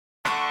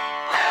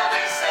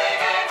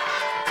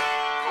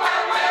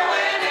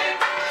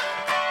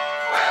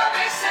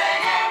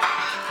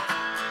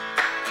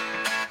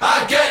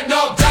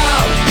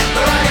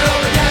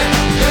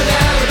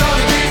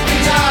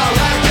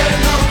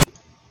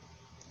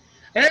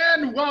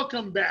And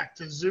welcome back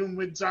to Zoom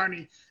with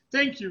Zarni.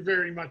 Thank you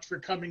very much for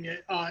coming in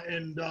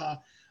and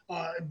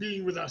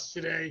being with us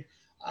today.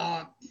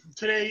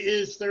 Today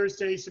is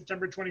Thursday,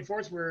 September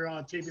 24th.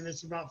 We're taping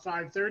this about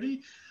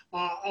 5:30.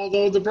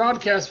 Although the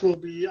broadcast will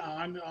be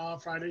on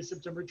Friday,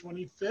 September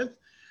 25th.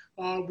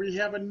 We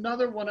have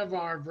another one of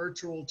our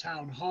virtual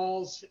town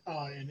halls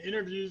and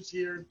interviews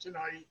here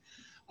tonight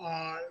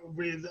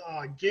with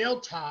Gail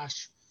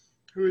Tosh,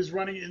 who is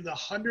running in the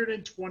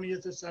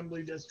 120th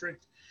Assembly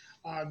District.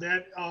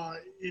 That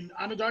in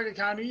Onondaga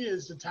County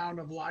is the town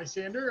of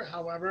Lysander.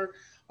 However,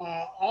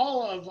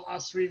 all of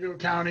Oswego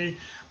County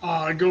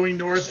going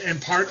north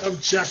and part of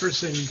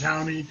Jefferson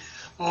County.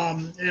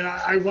 And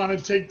I want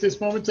to take this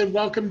moment to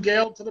welcome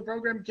Gail to the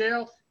program.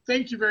 Gail,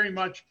 thank you very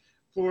much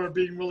for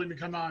being willing to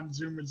come on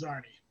Zoom with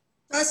Zarni.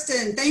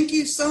 Dustin, thank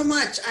you so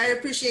much. I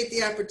appreciate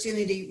the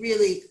opportunity.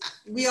 Really,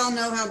 we all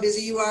know how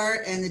busy you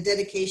are and the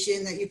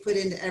dedication that you put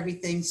into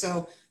everything.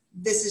 So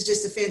this is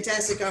just a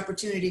fantastic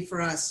opportunity for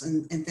us,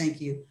 and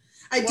thank you.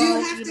 I do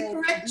have to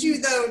correct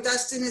you though,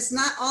 Dustin, it's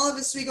not all of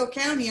Oswego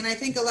County, and I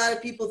think a lot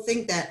of people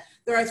think that.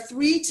 There are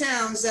 3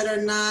 towns that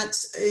are not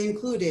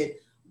included.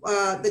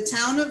 The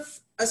town of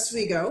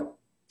Oswego,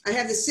 I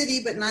have the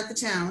city but not the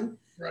town,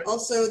 right.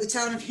 Also the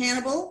town of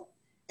Hannibal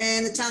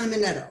and the town of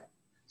Minetto.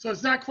 So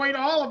it's not quite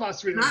all of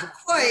Oswego. Not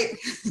quite.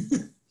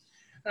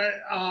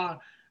 And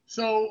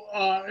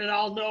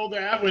I'll know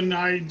that when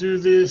I do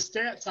the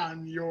stats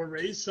on your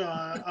race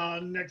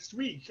next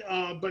week.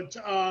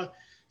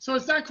 So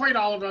it's not quite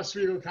all of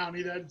Oswego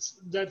County.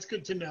 That's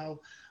good to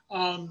know.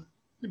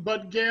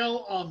 But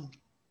Gail,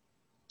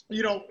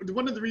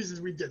 one of the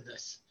reasons we did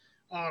this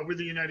with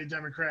the United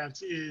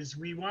Democrats is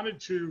we wanted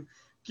to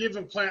give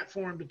a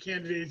platform to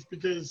candidates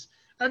because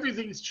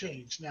everything's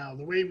changed now.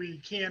 The way we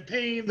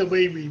campaign, the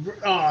way we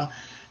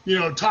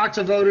talk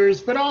to voters,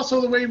 but also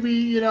the way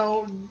we,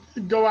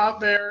 go out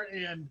there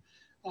and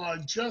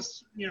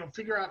just,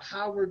 figure out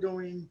how we're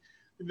going.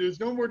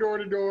 There's no more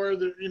door-to-door,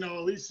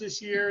 at least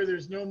this year.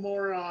 There's no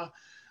more,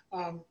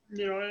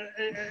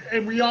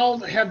 and we all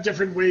have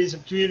different ways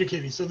of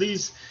communicating. So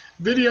these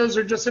videos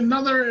are just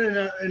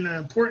another an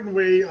important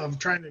way of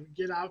trying to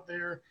get out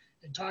there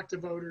and talk to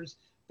voters,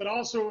 but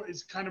also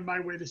it's kind of my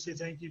way to say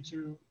thank you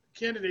to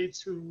candidates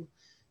who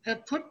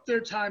have put their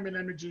time and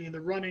energy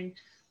into running.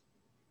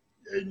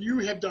 And you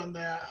have done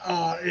that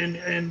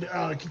and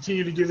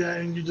continue to do that,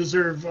 and you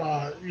deserve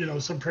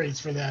some praise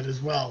for that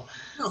as well.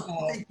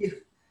 Oh, thank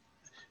you.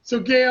 So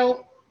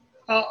Gail,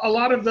 a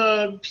lot of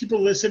the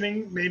people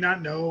listening may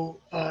not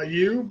know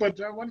you, but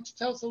why don't you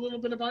tell us a little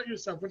bit about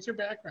yourself? What's your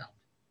background?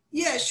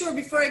 Yeah, sure.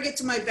 Before I get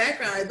to my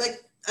background,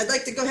 I'd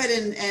like to go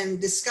ahead and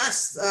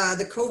discuss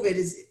the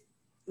COVID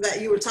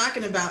that you were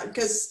talking about,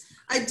 because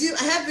I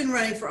have been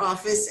running for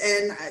office,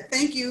 and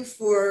thank you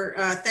for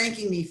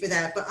thanking me for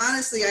that. But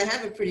honestly, I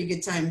have a pretty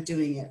good time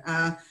doing it.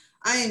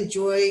 I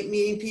enjoy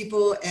meeting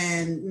people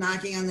and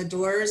knocking on the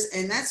doors.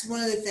 And that's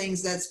one of the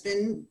things that's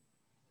been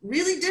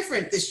really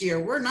different this year.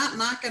 We're not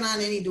knocking on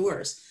any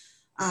doors.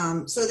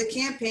 So the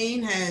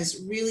campaign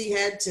has really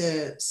had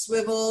to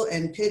swivel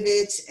and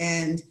pivot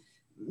and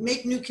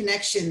make new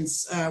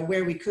connections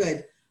where we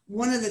could.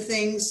 One of the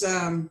things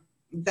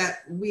that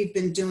we've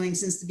been doing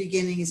since the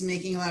beginning is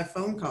making a lot of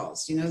phone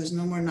calls. There's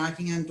no more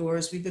knocking on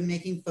doors. We've been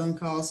making phone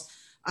calls,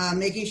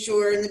 making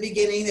sure in the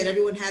beginning that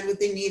everyone had what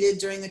they needed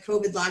during the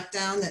COVID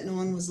lockdown, that no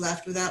one was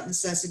left without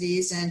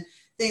necessities and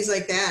things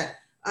like that.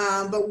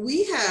 But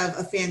we have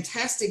a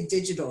fantastic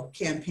digital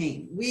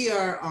campaign. We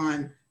are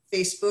on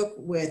Facebook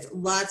with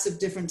lots of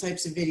different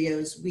types of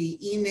videos. We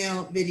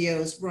email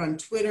videos, we're on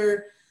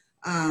Twitter,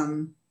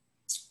 and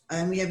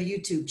we have a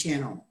YouTube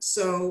channel.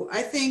 So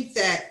I think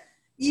that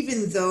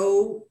even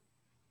though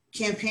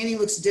campaigning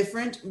looks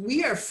different,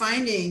 we are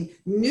finding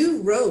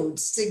new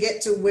roads to get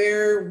to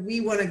where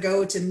we want to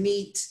go to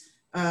meet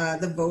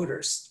the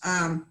voters.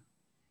 And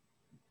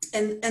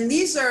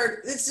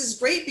this is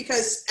great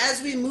because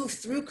as we move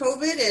through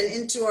COVID and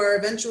into our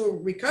eventual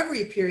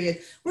recovery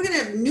period, we're going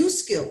to have new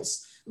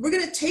skills. We're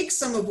going to take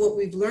some of what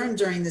we've learned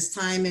during this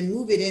time and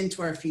move it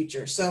into our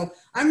future. So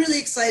I'm really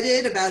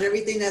excited about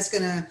everything that's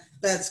going to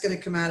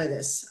come out of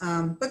this.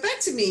 But back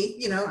to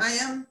me, I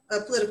am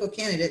a political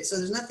candidate, so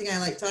there's nothing I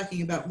like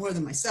talking about more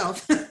than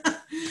myself.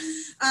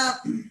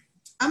 I'm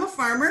a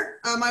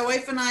farmer. My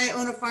wife and I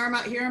own a farm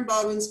out here in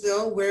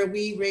Baldwinsville where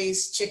we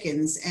raise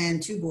chickens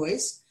and 2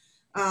 boys.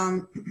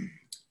 I'm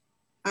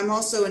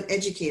also an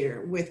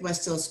educator with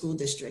West Hill School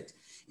District.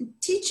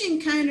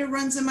 Teaching kind of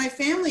runs in my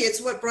family. It's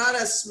what brought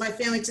my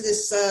family to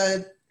this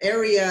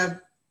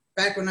area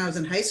back when I was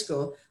in high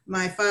school.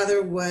 My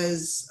father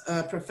was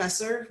a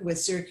professor with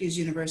Syracuse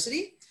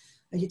University.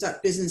 He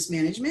taught business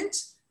management.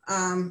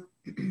 And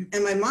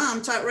my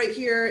mom taught right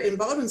here in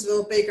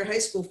Baldwinsville, Baker High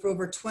School, for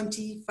over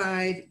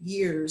 25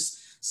 years.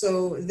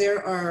 So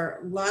there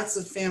are lots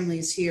of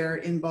families here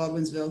in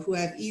Baldwinsville who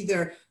have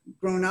either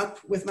grown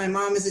up with my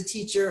mom as a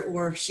teacher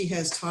or she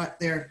has taught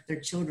their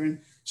children.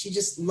 She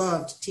just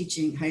loved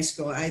teaching high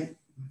school.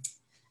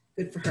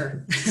 Good for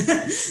her.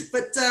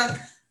 But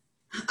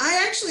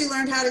I actually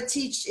learned how to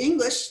teach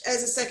English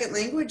as a second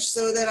language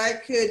so that I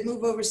could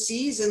move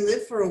overseas and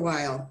live for a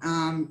while.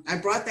 I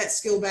brought that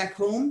skill back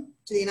home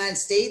to the United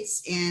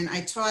States, and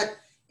I taught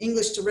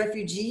English to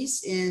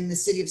refugees in the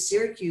city of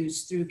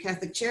Syracuse through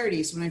Catholic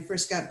Charities when I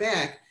first got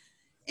back.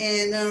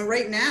 And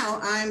right now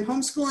I'm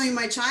homeschooling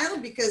my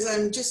child because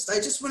I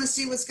just want to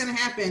see what's going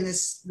to happen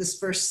this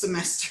first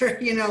semester.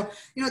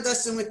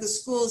 Dustin, with the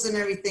schools and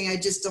everything, I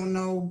just don't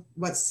know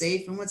what's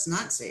safe and what's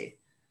not safe.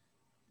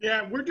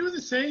 Yeah, we're doing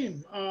the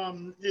same.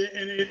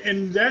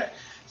 And that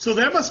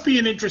must be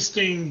an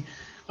interesting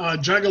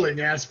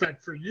juggling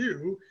aspect for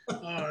you,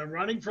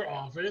 running for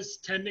office,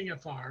 tending a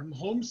farm,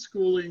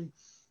 homeschooling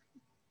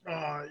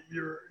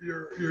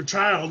your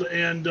child,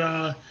 and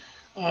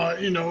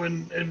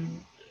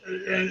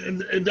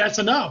and that's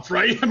enough,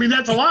 right? I mean,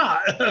 that's a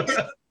lot.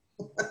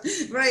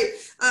 Right.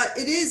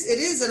 It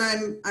is.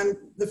 And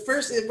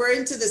we're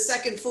into the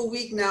second full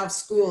week now of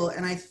school,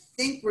 and I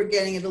think we're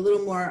getting it a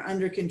little more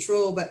under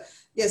control, but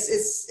yes,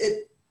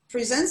 it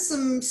presents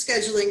some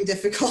scheduling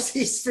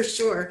difficulties for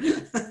sure,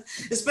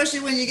 especially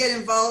when you get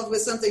involved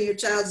with something your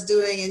child's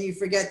doing and you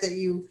forget that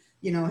you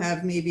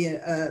have maybe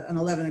an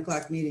 11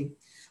 o'clock meeting.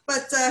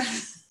 But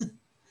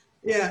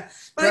yeah,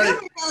 but right. I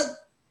got my child.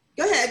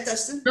 Go ahead,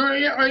 Dustin.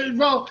 Yeah,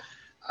 well,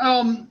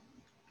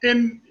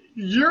 and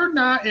you're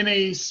not in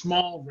a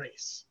small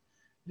race.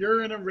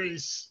 You're in a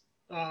race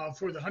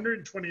for the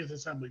 120th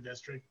Assembly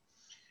District.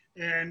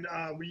 And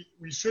we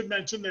should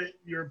mention that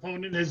your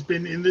opponent has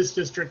been in this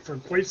district for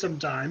quite some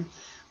time,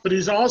 but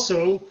he's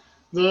also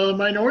the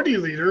minority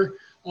leader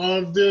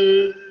of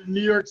the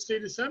New York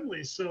State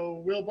Assembly,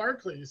 so Will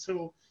Barkley.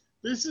 So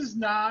this is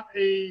not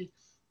a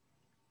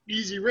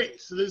easy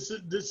race. This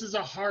is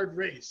a hard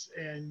race.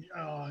 And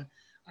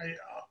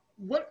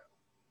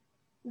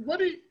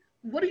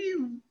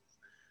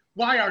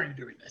why are you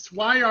doing this?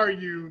 Why are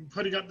you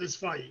putting up this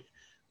fight?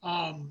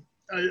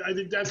 I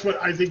think that's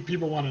what I think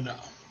people want to know.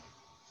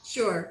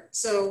 Sure.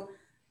 So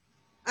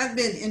I've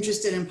been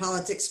interested in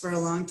politics for a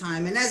long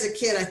time. And as a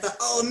kid, I thought,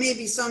 oh,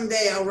 maybe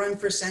someday I'll run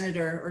for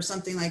senator or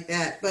something like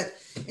that. But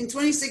in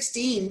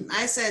 2016,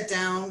 I sat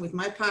down with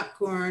my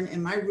popcorn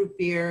and my root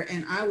beer,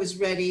 and I was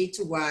ready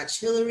to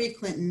watch Hillary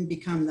Clinton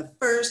become the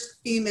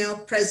first female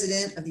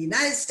president of the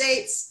United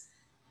States.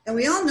 And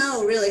we all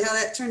know really how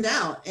that turned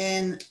out.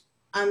 And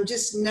I'm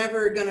just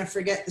never going to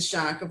forget the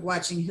shock of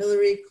watching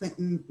Hillary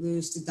Clinton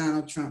lose to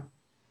Donald Trump.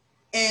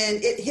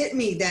 And it hit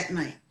me that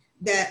night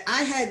that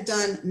I had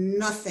done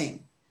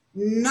nothing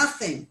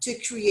to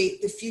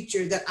create the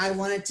future that I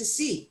wanted to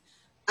see.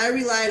 I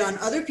relied on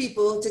other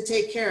people to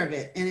take care of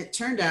it. And it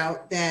turned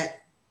out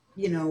that,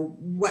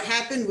 what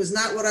happened was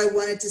not what I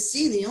wanted to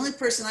see. The only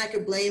person I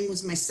could blame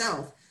was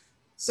myself.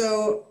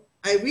 So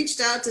I reached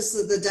out to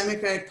the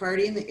Democratic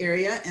Party in the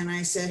area and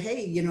I said,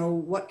 hey,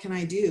 what can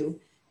I do?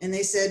 And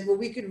they said, well,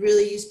 we could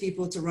really use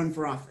people to run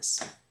for office.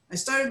 I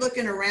started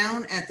looking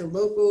around at the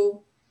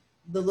local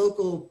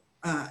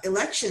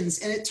elections,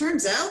 and it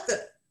turns out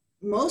that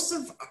most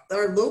of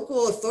our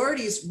local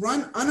authorities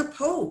run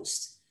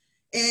unopposed.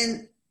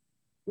 And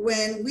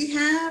when we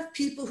have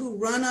people who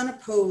run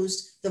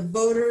unopposed, the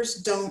voters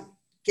don't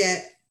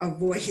get a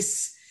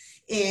voice.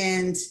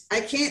 And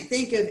I can't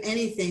think of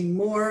anything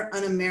more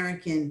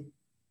un-American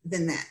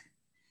than that.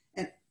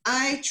 And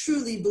I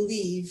truly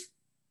believe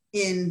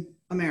in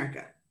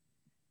America.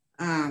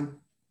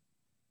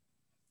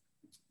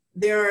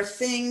 There are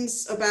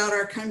things about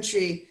our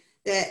country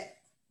that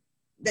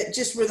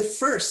just were the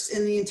first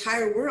in the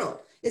entire world.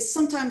 It's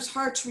sometimes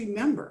hard to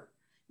remember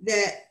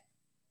that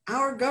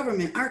our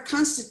government, our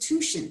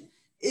Constitution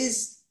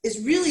is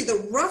really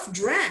the rough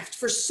draft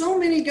for so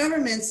many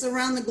governments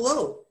around the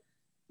globe.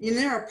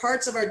 There are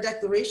parts of our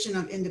Declaration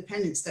of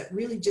Independence that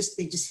really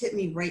they just hit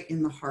me right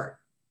in the heart.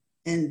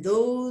 And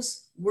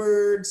those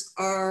words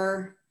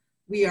are,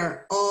 we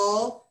are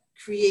all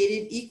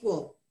created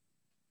equal.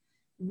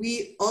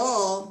 We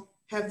all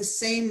have the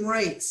same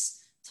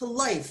rights to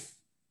life,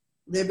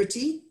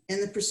 liberty,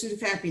 and the pursuit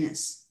of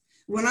happiness.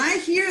 When I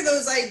hear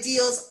those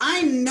ideals,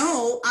 I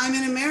know I'm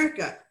in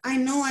America. I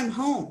know I'm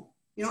home.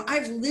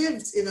 I've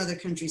lived in other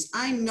countries.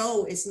 I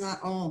know it's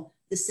not all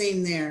the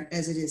same there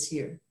as it is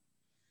here.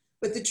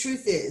 But the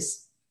truth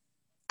is,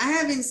 I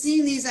haven't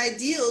seen these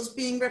ideals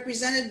being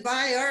represented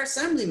by our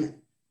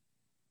assemblymen.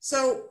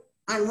 So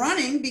I'm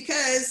running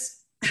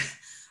because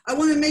I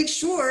want to make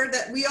sure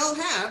that we all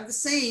have the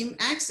same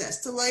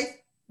access to life,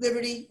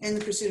 liberty, and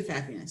the pursuit of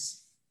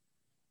happiness.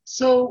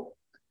 So,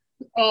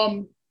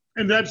 and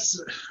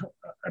that's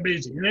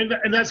amazing.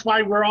 And that's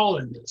why we're all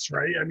in this,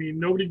 right? I mean,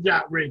 nobody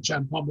got rich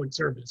on public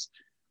service.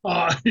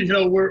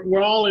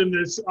 We're all in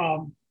this,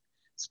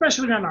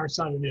 especially on our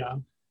side of the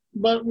aisle,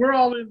 but we're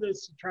all in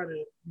this to try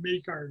to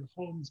make our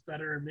homes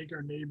better and make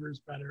our neighbors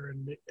better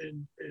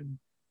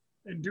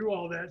and do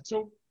all that.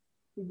 So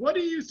what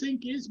do you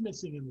think is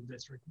missing in the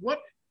district? What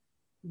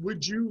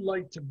would you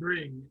like to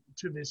bring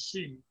to this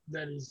seat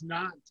that is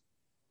not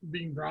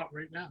being brought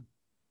right now?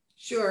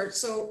 Sure.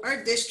 So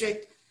our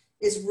district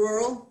is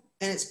rural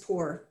and it's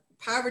poor.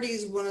 Poverty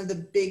is one of the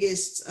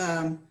biggest,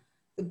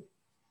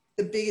 the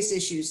the biggest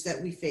issues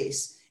that we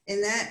face.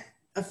 And that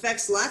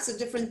affects lots of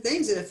different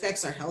things. It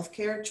affects our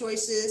healthcare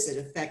choices. It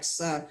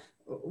affects,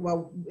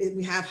 well,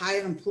 we have high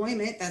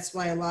unemployment. That's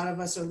why a lot of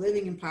us are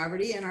living in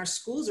poverty, and our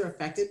schools are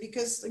affected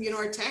because, you know,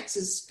 our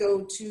taxes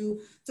go to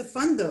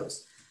fund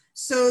those.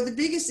 So the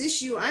biggest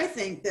issue I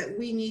think that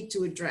we need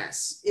to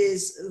address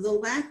is the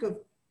lack of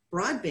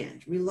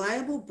broadband,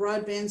 reliable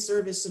broadband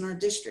service in our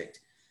district.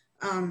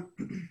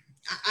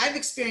 I've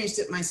experienced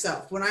it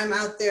myself when I'm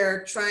out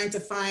there trying to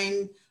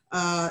find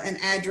an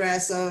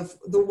address of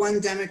the one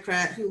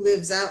Democrat who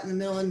lives out in the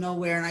middle of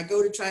nowhere, and I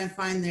go to try and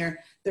find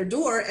their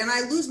door, and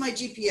I lose my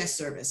GPS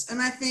service.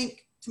 And I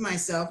think to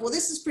myself, well,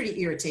 this is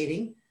pretty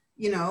irritating.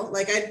 You know,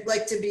 like I'd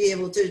like to be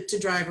able to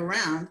drive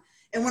around.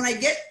 And when I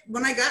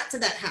got to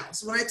that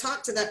house, when I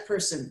talked to that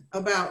person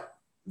about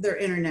their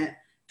internet,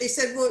 they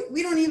said, well,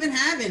 we don't even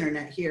have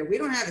internet here. We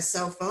don't have a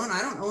cell phone.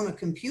 I don't own a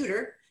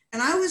computer.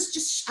 And I was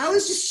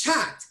just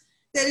shocked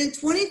that in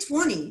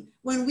 2020,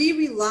 when we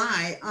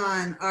rely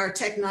on our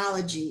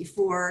technology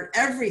for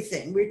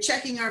everything, we're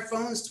checking our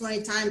phones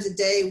 20 times a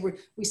day,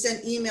 we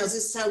send emails,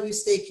 this is how we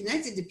stay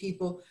connected to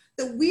people,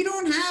 that we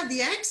don't have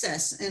the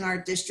access in our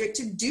district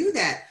to do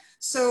that.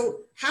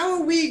 So how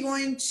are we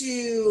going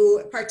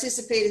to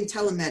participate in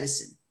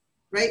telemedicine,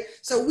 right?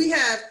 So we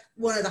have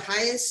one of the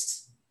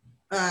highest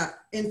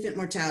infant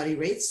mortality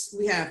rates.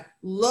 We have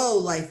low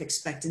life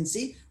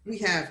expectancy. We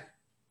have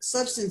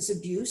substance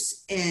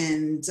abuse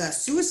and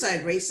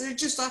suicide rates that are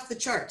just off the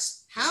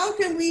charts. How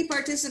can we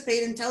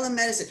participate in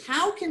telemedicine?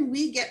 How can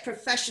we get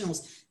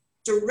professionals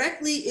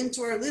directly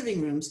into our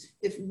living rooms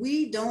if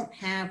we don't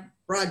have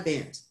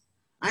broadband?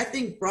 I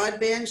think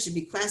broadband should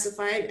be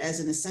classified as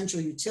an essential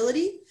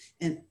utility,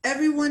 and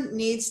everyone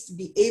needs to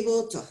be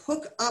able to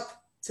hook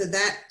up to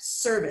that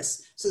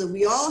service so that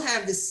we all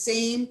have the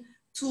same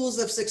tools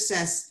of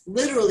success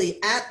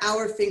literally at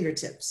our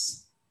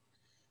fingertips.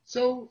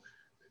 So,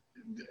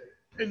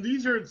 and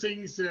these are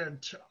things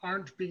that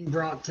aren't being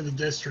brought to the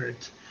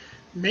district,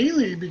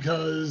 mainly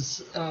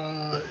because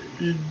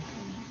you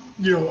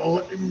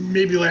know,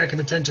 maybe lack of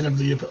attention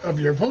of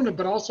your opponent,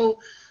 but also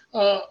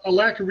a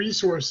lack of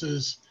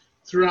resources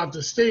throughout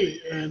the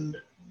state. And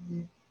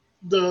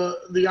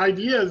the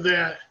idea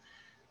that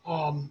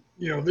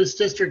you know, this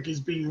district is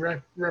being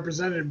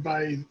represented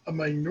by a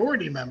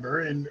minority member,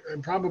 and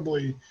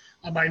probably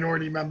a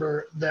minority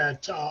member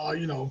that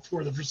you know,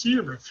 for the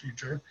foreseeable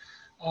future.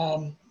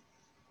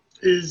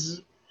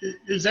 Is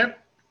that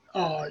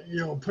you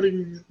know,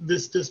 putting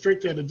this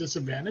district at a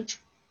disadvantage?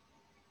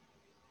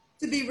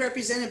 To be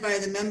represented by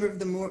the member of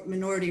the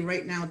minority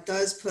right now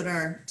does put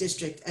our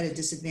district at a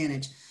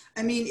disadvantage.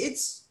 I mean,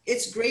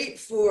 it's great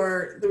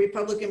for the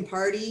Republican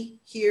Party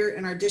here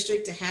in our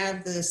district to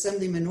have the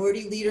Assembly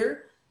Minority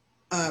Leader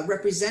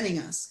representing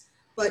us.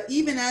 But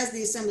even as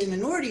the Assembly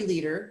Minority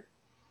Leader,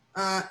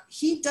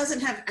 he doesn't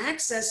have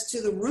access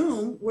to the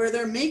room where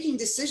they're making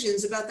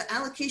decisions about the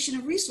allocation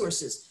of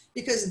resources,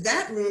 because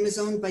that room is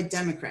owned by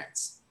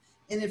Democrats.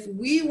 And if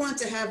we want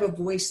to have a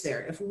voice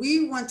there, if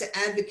we want to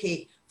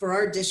advocate for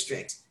our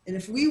district, and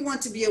if we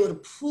want to be able to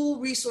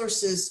pull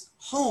resources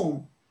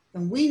home,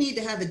 then we need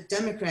to have a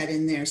Democrat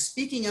in there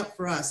speaking up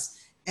for us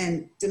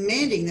and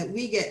demanding that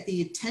we get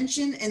the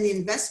attention and the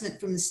investment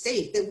from the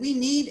state that we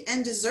need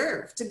and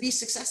deserve to be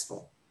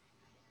successful.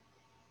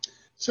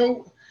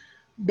 So,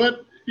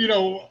 but, you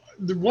know,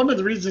 one of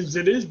the reasons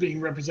it is being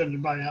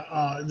represented by,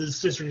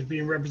 this district is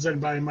being represented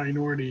by a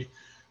minority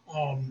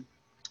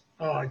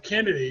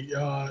candidate,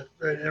 a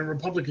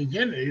Republican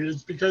candidate,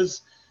 is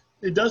because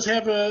it does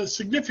have a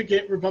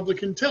significant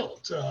Republican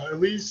tilt. At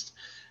least,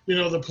 you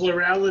know, the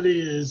plurality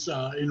is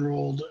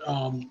enrolled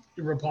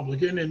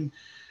Republican, and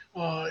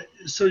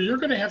so you're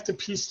going to have to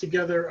piece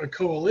together a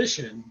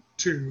coalition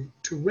to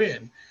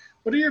win.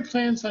 What are your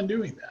plans on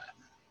doing that?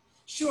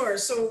 Sure.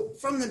 So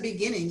from the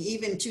beginning,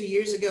 even 2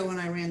 years ago when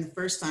I ran the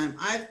first time,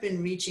 I've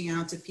been reaching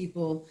out to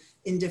people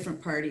in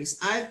different parties.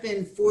 I've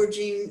been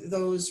forging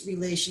those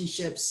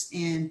relationships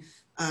and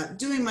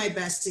doing my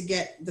best to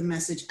get the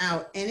message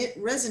out, and it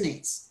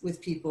resonates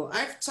with people.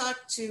 I've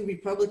talked to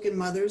Republican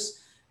mothers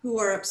who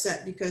are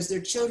upset because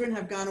their children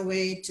have gone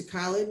away to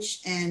college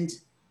and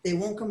they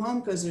won't come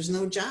home because there's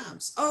no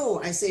jobs. Oh,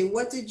 I say,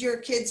 what did your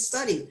kids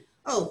study?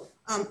 Oh,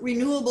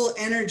 renewable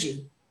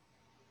energy.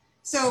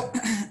 So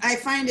I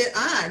find it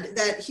odd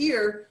that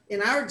here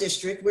in our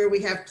district, where we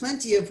have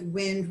plenty of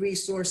wind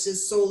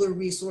resources, solar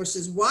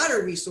resources,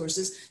 water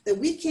resources, that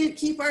we can't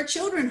keep our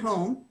children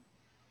home.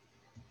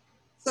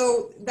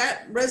 So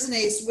that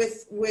resonates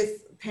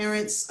with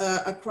parents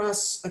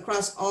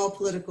across all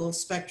political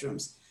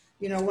spectrums.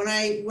 You know, when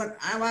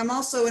I'm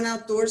also an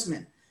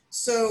outdoorsman.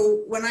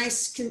 So when I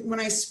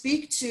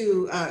speak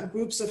to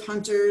groups of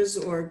hunters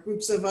or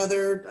groups of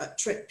other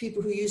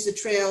people who use the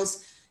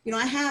trails, you know,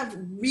 I have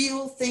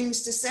real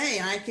things to say.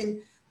 I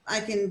can,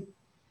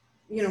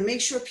 you know,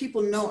 make sure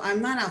people know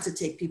I'm not out to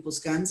take people's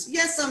guns.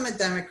 Yes, I'm a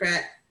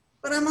Democrat,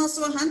 but I'm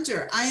also a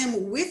hunter. I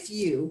am with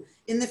you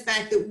in the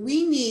fact that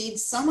we need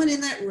someone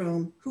in that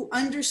room who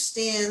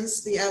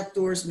understands the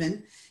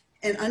outdoorsman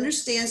and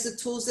understands the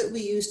tools that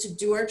we use to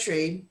do our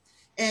trade,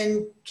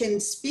 and can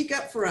speak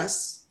up for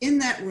us in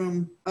that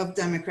room of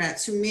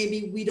Democrats who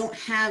maybe we don't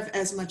have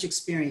as much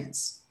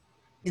experience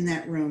in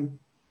that room.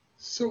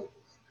 So,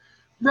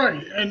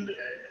 right. And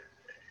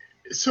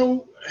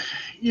so,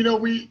 you know,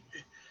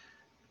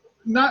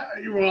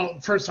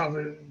 first off,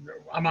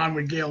 I'm on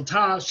with Gail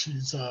Tosh.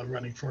 She's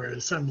running for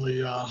Assembly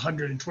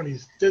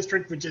 120th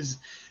District, which is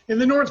in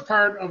the north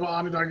part of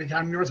Onondaga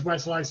County,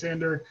 northwest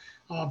Lysander,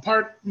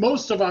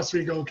 most of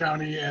Oswego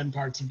County and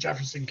parts of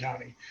Jefferson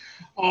County.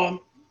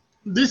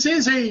 This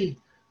is a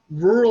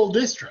rural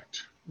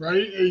district,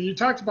 right? You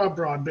talked about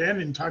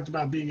broadband and talked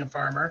about being a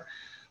farmer.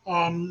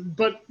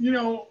 But, you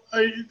know,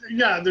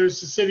 there's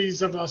the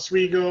cities of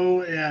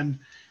Oswego and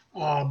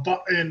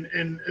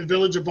the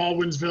village of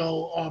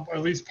Baldwinsville, or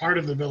at least part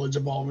of the village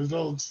of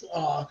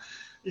Baldwinsville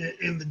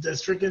in the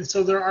district. And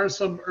so there are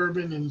some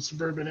urban and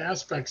suburban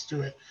aspects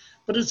to it,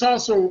 but it's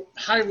also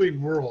highly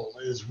rural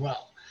as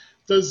well.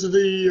 Does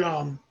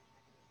the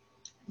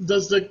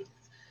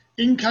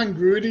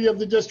incongruity of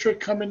the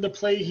district come into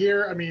play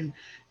here? I mean,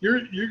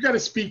 you've got to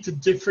speak to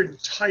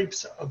different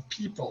types of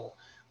people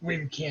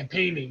when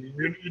campaigning.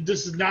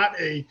 This is not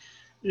a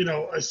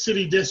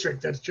city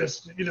district that's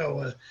just,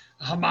 a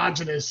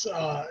homogenous,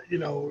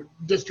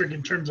 district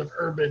in terms of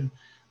urban,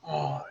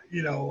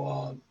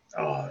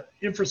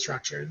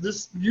 infrastructure.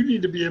 You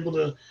need to be able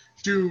to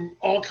do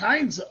all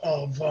kinds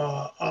of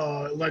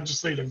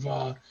legislative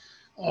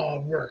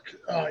work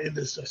in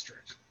this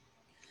district.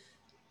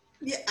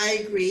 Yeah,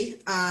 I agree.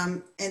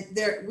 And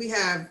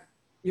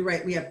you're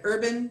right, we have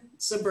urban,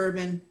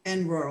 suburban,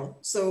 and rural.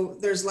 So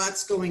there's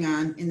lots going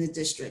on in the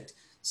district.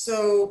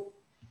 So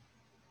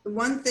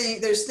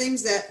there's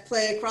things that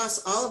play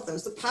across all of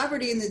those. The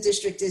poverty in the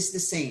district is the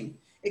same,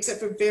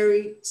 except for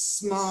very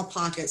small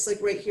pockets.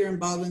 Like right here in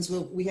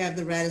Baldwinsville, we have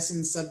the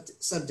Radisson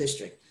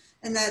sub-district,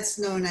 and that's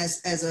known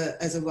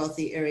as a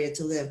wealthy area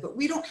to live. But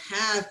we don't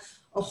have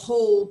a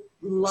whole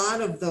lot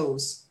of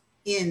those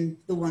in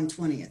the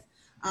 120th.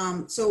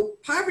 So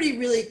poverty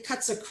really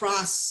cuts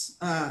across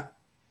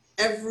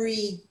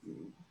every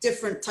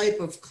different type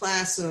of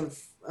class of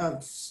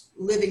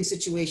living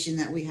situation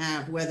that we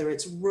have, whether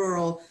it's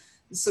rural,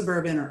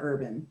 suburban, or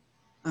urban.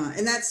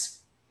 And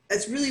that's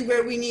really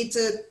where we need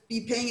to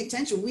be paying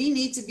attention. We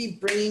need to be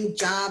bringing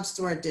jobs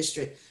to our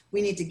district.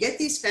 We need to get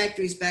these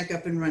factories back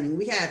up and running.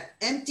 We have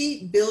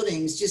empty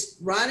buildings just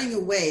rotting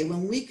away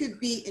when we could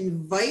be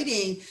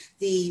inviting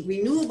the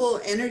renewable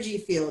energy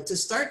field to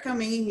start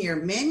coming in here,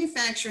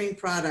 manufacturing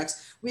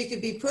products. We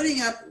could be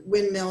putting up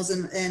windmills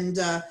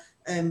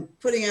and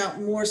putting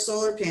out more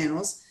solar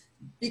panels,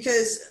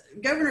 because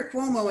Governor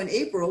Cuomo in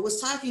April was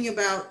talking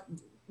about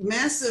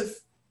massive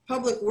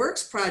public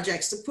works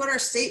projects to put our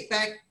state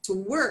back to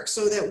work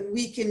so that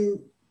we can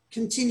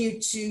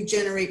continue to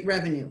generate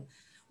revenue.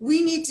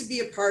 We need to be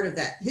a part of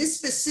that. His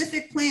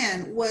specific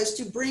plan was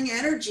to bring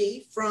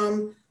energy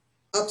from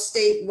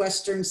upstate,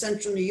 western,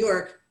 central New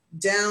York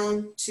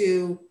down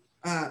to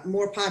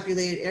more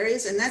populated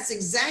areas. And that's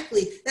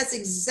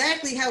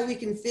exactly how we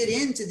can fit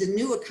into the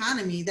new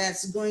economy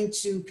that's going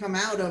to come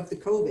out of the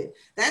COVID.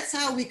 That's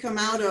how we come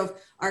out of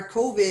our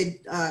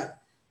COVID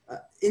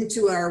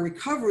into our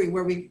recovery,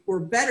 where we were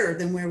better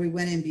than where we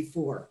went in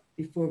before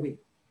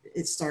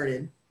it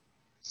started.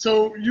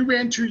 So you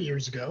ran 2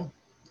 years ago,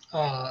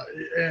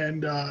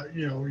 and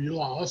you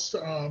lost,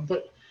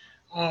 but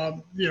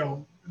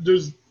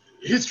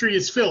history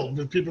is filled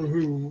with people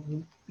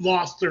who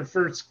lost their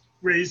first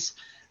race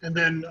and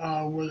then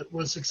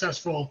was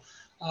successful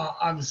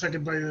on the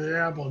second bite of the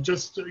apple.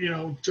 Just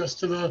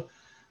to the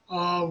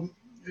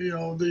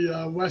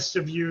the west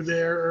of you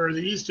there, or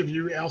the east of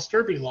you, Al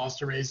Sturby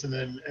lost a race and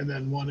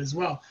then won as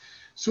well.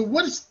 So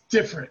what is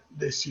different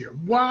this year?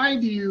 Why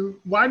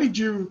did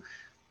you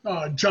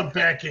jump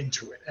back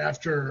into it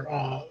after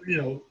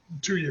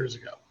 2 years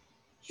ago?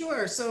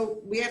 Sure. So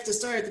we have to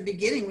start at the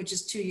beginning, which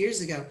is 2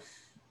 years ago.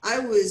 I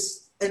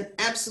was an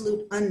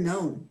absolute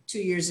unknown 2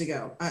 years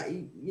ago.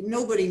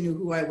 Nobody knew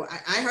who I was.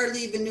 I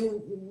hardly even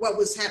knew what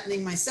was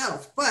happening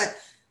myself. But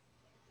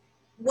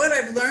what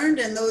I've learned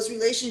and those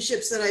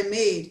relationships that I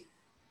made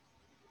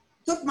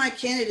took my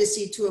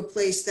candidacy to a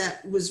place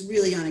that was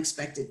really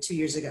unexpected 2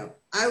 years ago.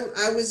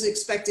 I was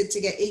expected to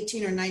get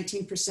 18 or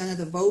 19% of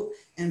the vote.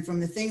 And from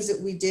the things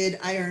that we did,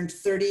 I earned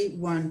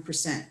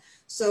 31%.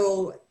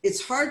 So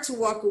it's hard to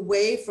walk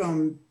away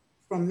from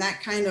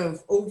that kind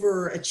of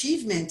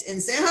overachievement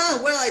and say, oh,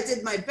 well, I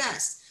did my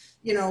best.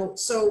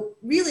 So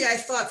really I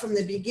thought from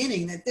the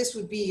beginning that this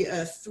would be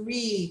a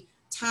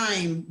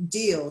 3-time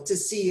deal to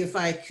see if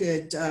I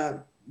could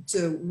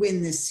to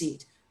win this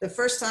seat. The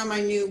first time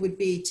I knew would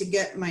be to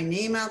get my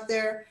name out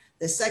there.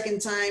 The second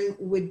time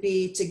would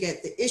be to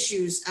get the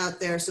issues out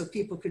there so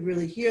people could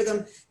really hear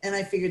them. And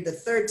I figured the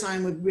third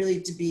time would really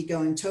to be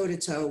going toe to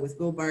toe with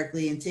Bill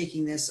Barkley and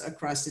taking this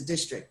across the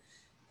district.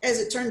 As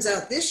it turns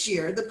out this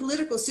year, the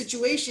political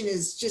situation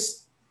is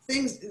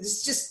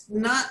it's just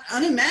not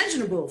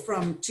unimaginable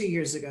from 2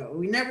 years ago.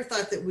 We never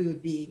thought that we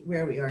would be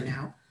where we are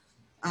now.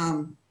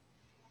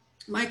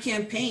 My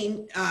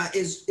campaign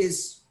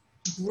is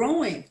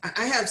growing.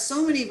 I have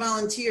so many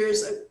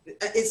volunteers.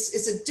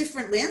 It's a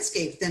different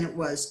landscape than it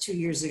was 2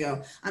 years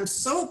ago. I'm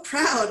so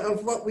proud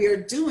of what we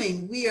are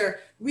doing. We are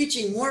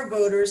reaching more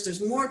voters.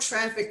 There's more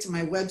traffic to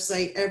my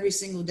website every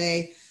single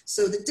day.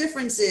 So the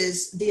difference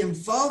is the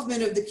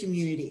involvement of the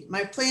community.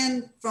 My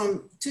plan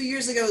from 2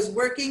 years ago is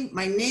working.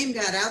 My name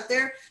got out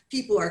there.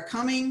 People are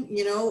coming,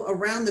 you know,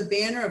 around the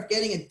banner of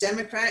getting a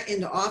Democrat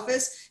into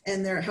office,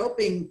 and they're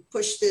helping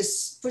push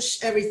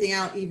everything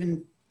out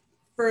even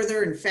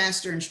further and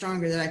faster and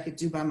stronger than I could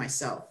do by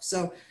myself.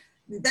 So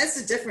that's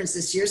the difference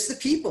this year. It's the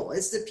people.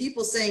 It's the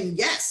people saying,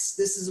 yes,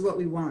 this is what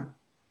we want.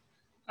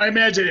 I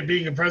imagine it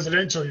being a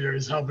presidential year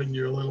is helping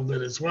you a little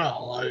bit as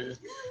well.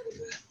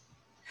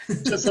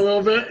 Just a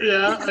little bit,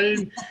 yeah.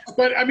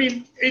 I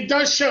mean, it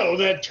does show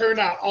that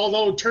turnout,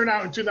 although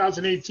turnout in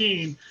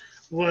 2018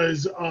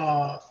 was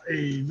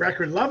a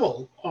record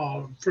level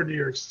for New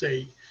York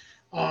State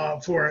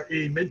for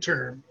a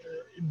midterm,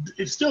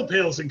 it still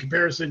pales in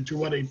comparison to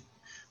what a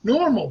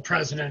normal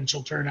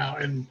presidential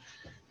turnout, and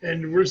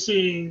we're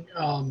seeing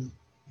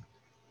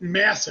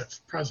massive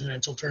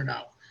presidential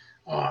turnout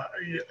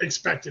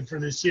expected for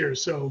this year.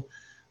 So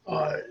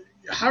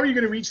how are you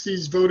going to reach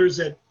these voters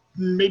that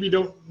maybe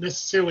don't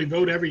necessarily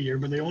vote every year,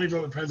 but they only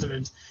vote with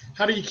presidents?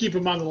 How do you keep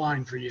them on the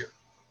line for you?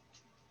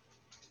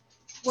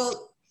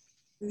 Well,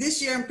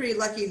 this year I'm pretty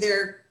lucky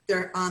they're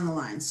on the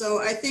line. So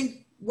I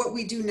think what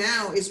we do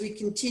now is we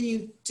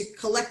continue to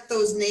collect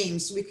those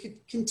names. We could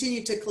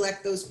continue to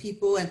collect those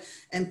people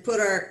and put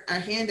our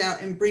hand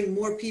out and bring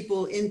more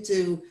people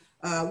into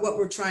what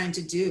we're trying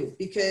to do,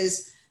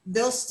 because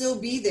they'll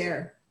still be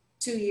there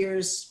 2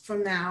 years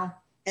from now,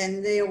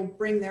 and they'll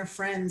bring their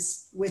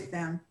friends with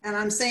them. And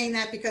I'm saying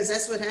that because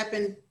that's what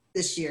happened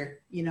this year.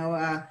 You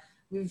know,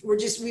 we've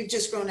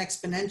just grown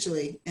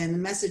exponentially, and the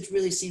message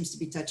really seems to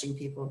be touching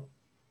people.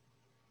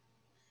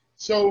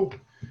 So,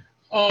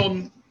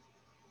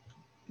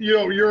 you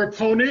know, your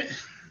opponent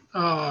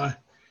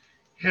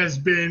has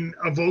been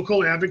a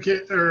vocal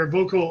advocate or a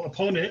vocal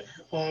opponent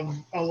of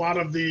a lot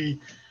of the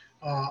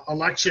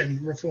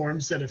election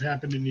reforms that have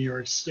happened in New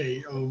York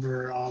State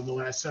over the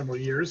last several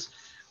years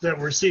that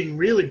we're seeing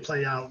really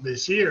play out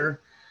this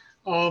year.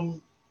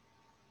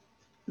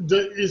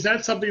 Is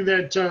that something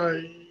that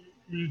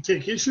you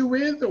take issue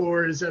with,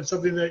 or is that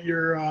something that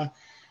you're,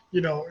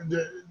 you know,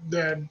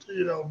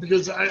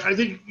 because I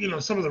think, you know,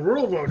 some of the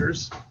rural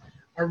voters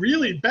are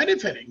really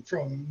benefiting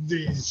from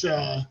these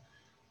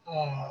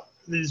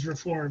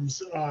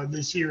reforms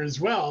this year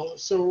as well.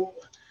 So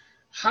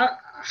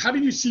how do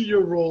you see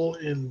your role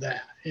in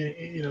that?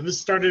 You know,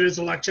 this started as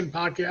election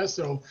podcast,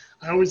 so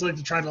I always like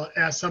to try to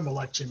ask some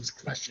elections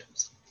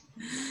questions.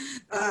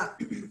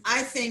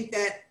 I think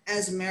that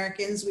as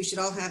Americans, we should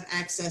all have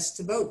access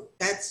to vote.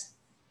 That's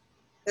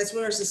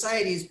what our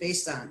society is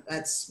based on.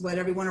 That's what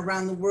everyone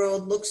around the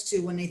world looks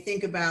to when they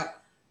think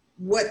about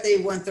what they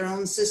want their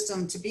own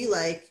system to be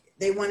like.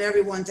 They want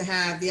everyone to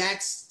have the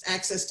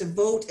access to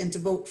vote and to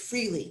vote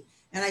freely.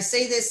 And I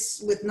say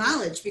this with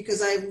knowledge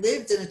because I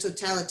lived in a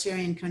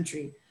totalitarian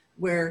country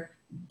where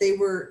they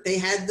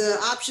had the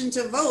option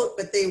to vote,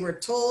 but they were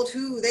told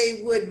who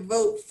they would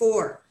vote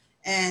for.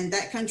 And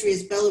that country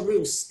is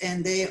Belarus,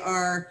 and they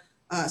are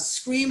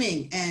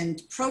screaming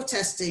and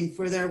protesting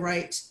for their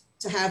right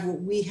to have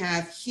what we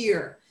have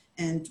here.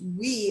 And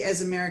we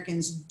as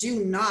Americans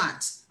do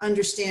not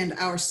understand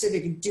our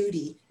civic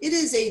duty. It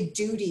is a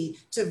duty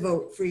to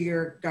vote for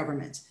your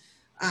government.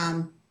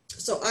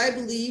 So I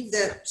believe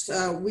that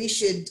we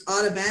should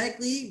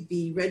automatically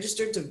be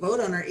registered to vote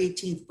on our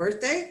 18th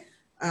birthday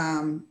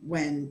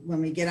when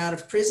we get out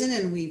of prison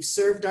and we've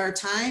served our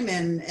time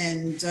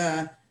and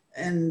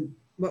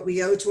what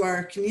we owe to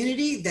our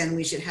community. Then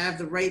we should have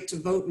the right to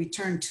vote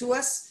returned to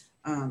us.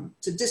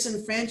 To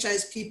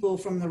disenfranchise people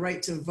from the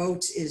right to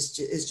vote is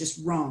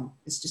just wrong.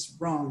 It's just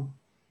wrong.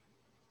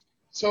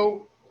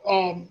 So,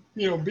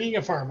 you know, being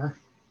a farmer,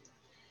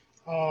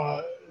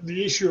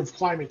 the issue of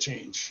climate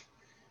change,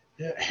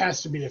 it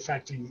has to be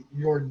affecting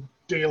your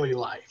daily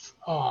life.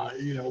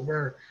 You know,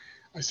 where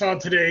I saw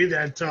today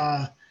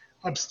that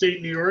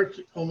upstate New York,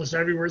 almost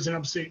everywhere in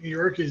upstate New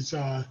York is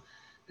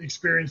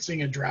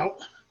experiencing a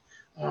drought.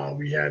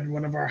 We had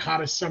one of our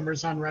hottest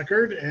summers on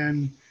record,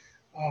 and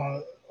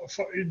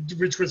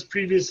which was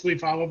previously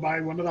followed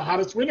by one of the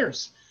hottest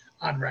winters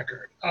on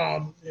record.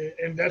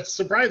 And that's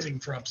surprising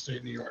for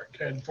upstate New York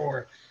and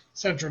for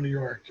central New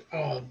York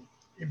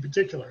in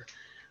particular.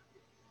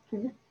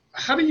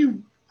 How do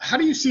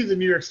you see the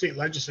New York State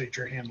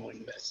legislature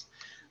handling this?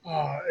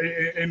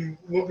 And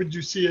what would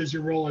you see as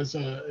your role as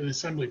an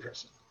assembly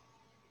person?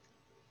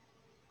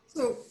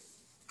 So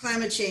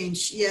climate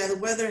change, yeah, the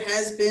weather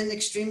has been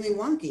extremely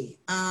wonky.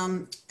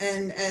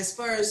 And as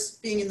far as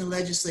being in the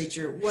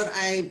legislature, what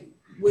I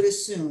would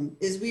assume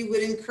is we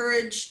would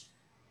encourage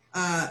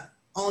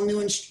all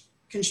new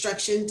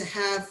construction to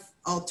have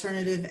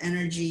alternative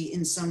energy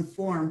in some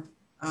form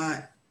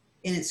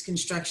in its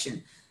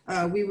construction.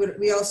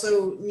 We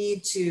also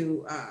need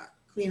to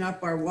clean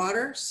up our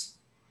waters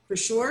for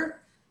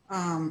sure.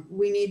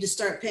 We need to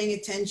start paying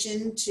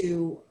attention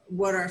to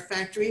what our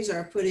factories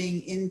are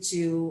putting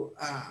into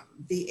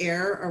the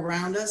air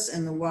around us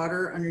and the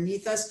water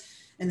underneath us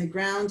and the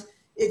ground.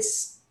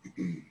 It's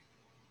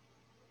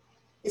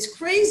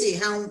crazy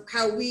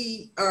how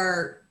we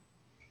are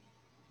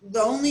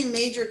the only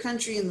major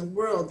country in the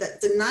world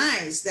that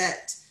denies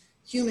that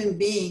human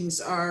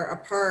beings are a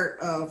part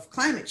of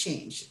climate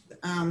change.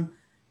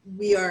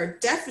 We are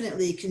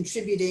definitely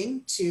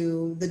contributing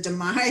to the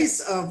demise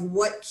of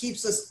what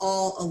keeps us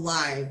all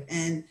alive.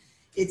 And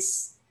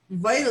it's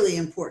vitally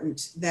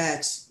important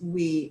that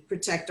we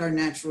protect our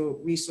natural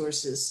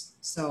resources.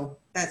 So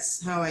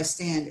that's how I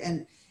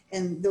stand.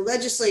 And the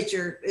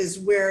legislature is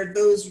where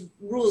those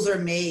rules are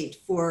made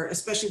for,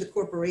 especially the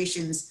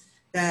corporations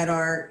that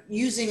are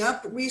using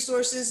up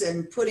resources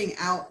and putting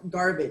out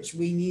garbage.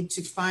 We need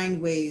to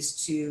find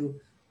ways to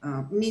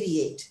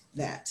mediate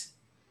that.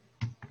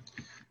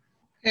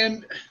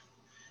 And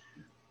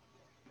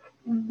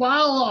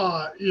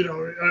while,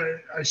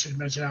 I should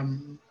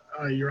mention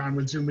you're on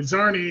with Zoom with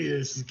Zarni.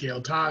 This is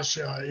Gail Tosh,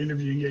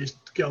 interviewing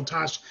Gail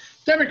Tosh,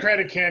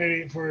 Democratic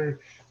candidate for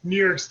New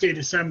York State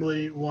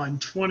Assembly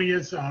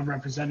 120th,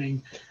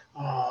 representing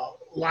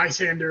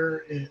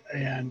Lysander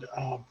and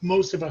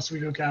most of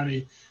Oswego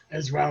County,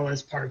 as well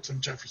as parts of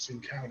Jefferson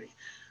County.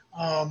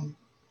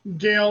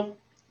 Gail,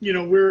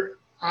 we're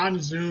on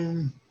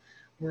Zoom.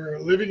 We're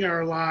living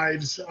our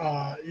lives,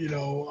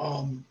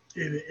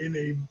 in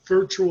a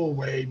virtual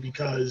way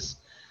because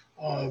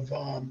of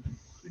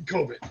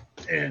COVID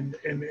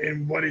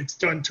and what it's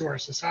done to our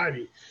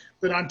society.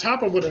 But on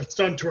top of what it's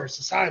done to our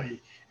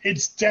society,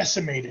 it's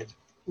decimated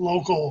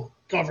local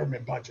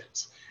government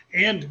budgets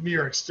and New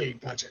York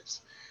State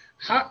budgets.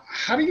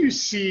 How do you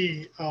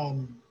see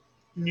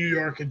New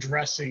York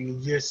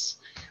addressing this?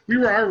 We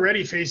were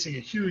already facing a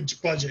huge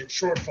budget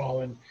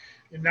shortfall, and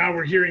now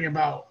we're hearing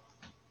about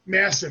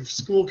massive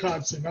school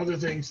cuts and other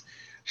things.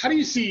 How do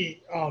you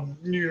see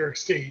New York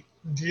State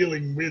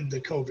dealing with the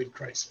COVID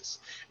crisis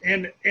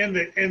and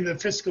the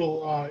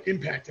fiscal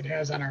impact it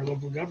has on our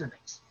local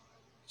governments?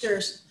 Sure.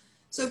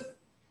 So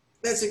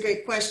that's a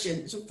great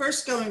question. So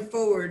first, going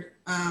forward,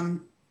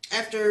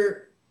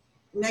 after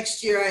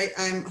next year,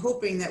 I'm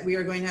hoping that we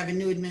are going to have a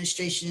new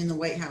administration in the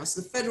White House.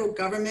 The federal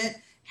government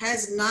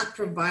has not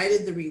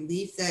provided the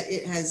relief that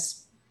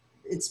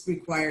it's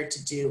required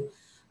to do.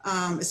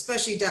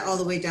 Especially all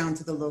the way down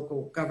to the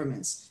local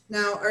governments.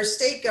 Now, our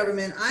state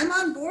government, I'm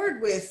on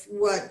board with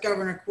what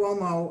Governor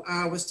Cuomo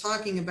was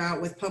talking about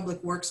with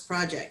public works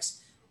projects.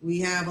 We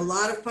have a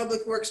lot of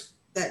public works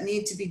that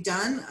need to be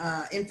done.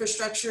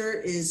 Infrastructure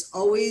is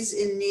always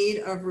in need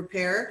of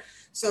repair.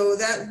 So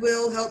that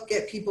will help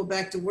get people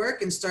back to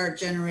work and start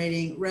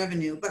generating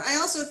revenue. But I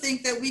also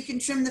think that we can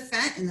trim the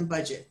fat in the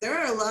budget. There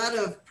are a lot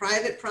of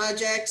private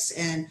projects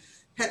and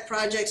pet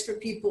projects for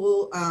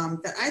people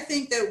that I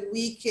think that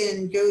we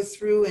can go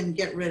through and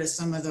get rid of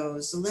some of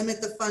those. So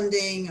limit the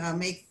funding,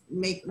 make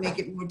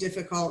it more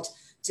difficult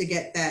to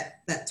get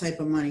that type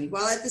of money.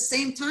 While at the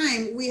same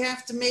time, we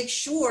have to make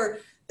sure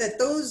that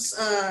those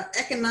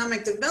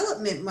economic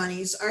development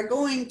monies are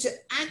going to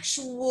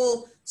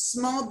actual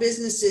small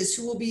businesses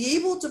who will be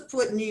able to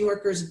put New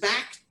Yorkers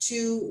back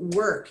to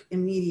work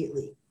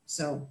immediately.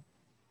 So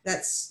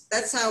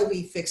that's how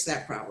we fix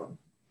that problem.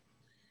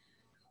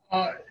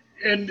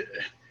 And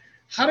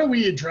how do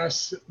we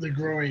address the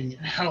growing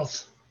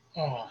health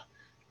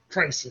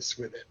crisis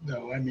with it,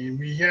 though? I mean,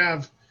 we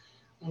have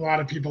a lot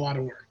of people out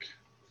of work,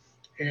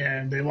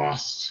 and they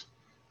lost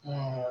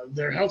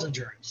their health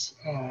insurance,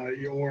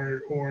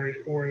 or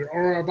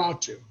are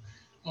about to,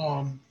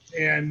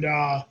 and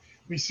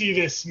we see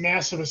this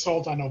massive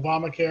assault on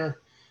Obamacare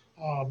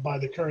by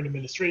the current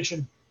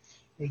administration,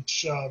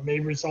 which may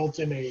result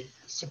in a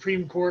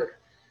Supreme Court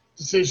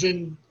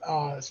decision,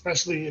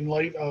 especially in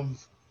light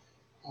of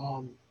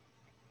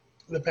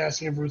the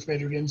passing of Ruth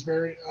Bader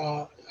Ginsburg.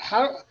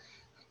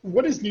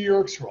 What is New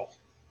York's role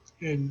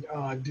in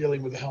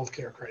dealing with the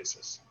healthcare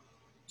crisis?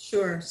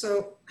 Sure.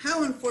 So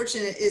how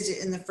unfortunate is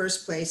it in the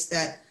first place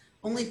that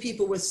only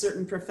people with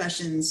certain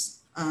professions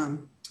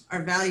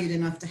are valued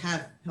enough to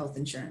have health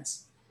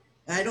insurance?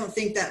 I don't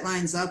think that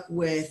lines up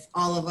with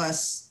all of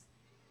us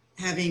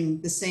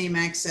having the same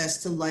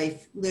access to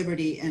life,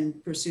 liberty,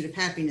 and pursuit of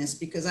happiness,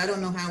 because I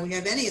don't know how we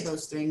have any of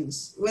those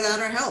things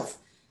without our health.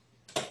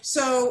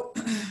 So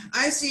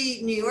I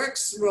see New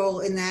York's role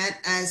in that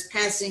as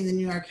passing the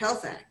New York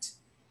Health Act,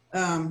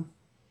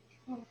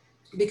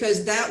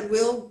 because that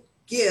will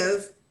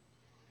give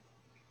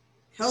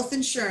health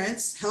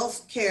insurance,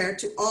 health care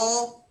to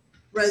all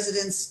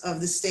residents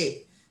of the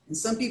state. And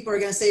some people are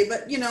going to say,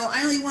 but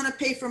I only want to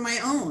pay for my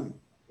own.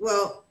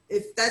 Well,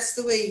 if that's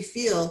the way you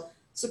feel,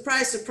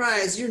 surprise,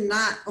 surprise, you're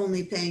not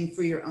only paying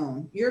for your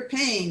own. You're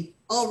paying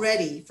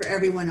already for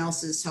everyone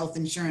else's health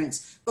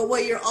insurance. But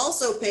what you're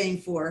also paying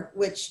for,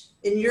 which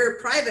in your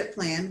private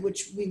plan,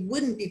 which we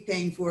wouldn't be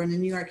paying for in the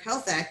New York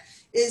Health Act,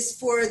 is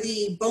for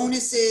the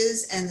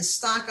bonuses and the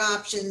stock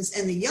options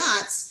and the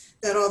yachts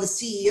that all the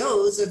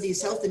CEOs of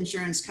these health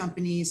insurance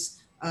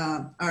companies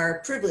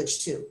are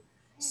privileged to.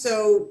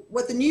 So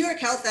what the New York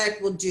Health Act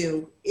will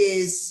do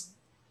is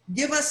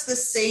give us the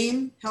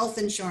same health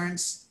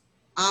insurance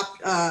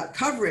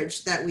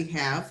coverage that we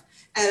have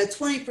at a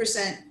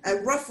 20%,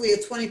 at roughly a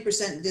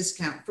 20%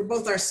 discount for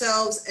both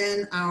ourselves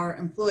and our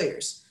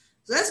employers.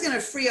 So that's going to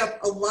free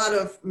up a lot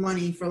of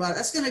money for a lot.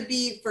 That's going to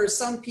be for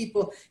some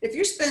people. If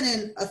you're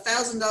spending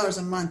 $1,000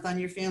 a month on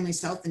your family's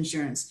health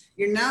insurance,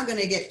 you're now going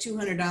to get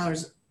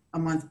 $200 a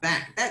month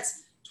back.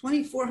 That's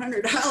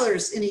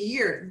 $2,400 in a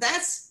year.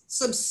 That's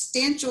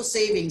substantial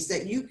savings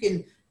that you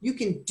can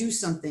do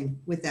something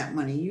with that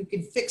money. You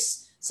can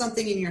fix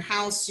something in your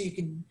house. You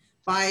can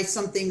buy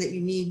something that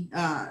you need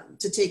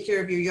to take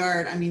care of your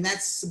yard. I mean,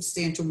 that's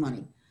substantial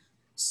money.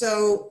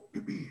 So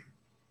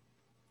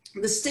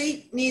the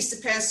state needs to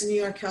pass the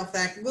New York Health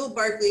Act. Will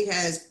Barkley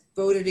has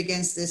voted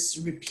against this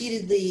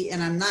repeatedly,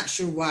 and I'm not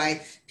sure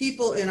why.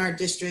 People in our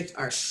district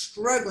are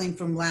struggling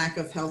from lack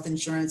of health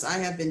insurance. I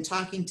have been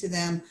talking to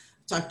them.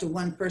 Talked to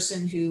one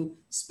person who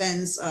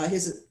spends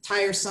his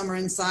entire summer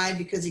inside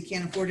because he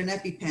can't afford an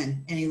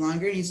EpiPen any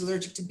longer and he's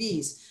allergic to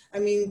bees. I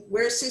mean,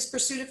 where's his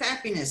pursuit of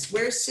happiness?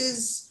 Where's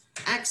his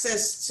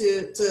access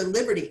to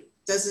liberty?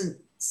 Doesn't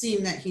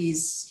seem that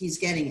he's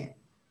getting it.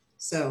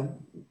 So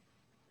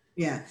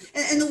yeah,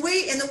 and the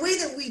way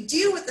that we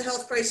deal with the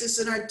health crisis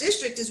in our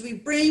district is we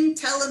bring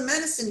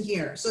telemedicine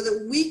here so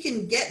that we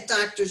can get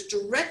doctors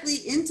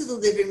directly into the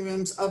living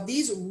rooms of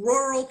these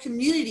rural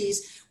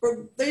communities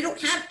where they don't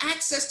have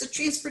access to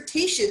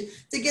transportation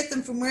to get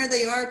them from where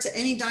they are to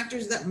any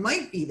doctors that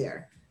might be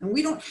there. And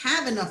we don't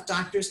have enough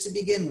doctors to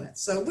begin with.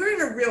 So we're in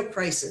a real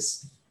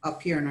crisis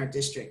up here in our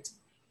district.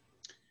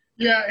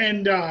 Yeah,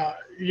 and but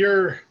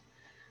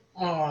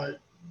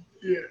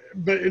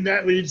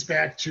that leads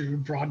back to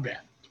broadband.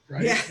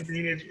 Right. Yeah. I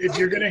mean, if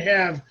you're going to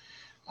have,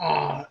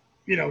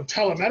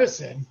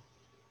 telemedicine,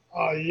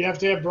 you have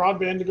to have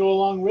broadband to go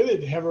along with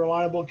it, to have a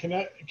reliable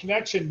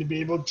connection to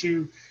be able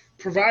to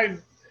provide,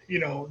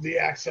 the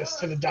access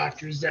to the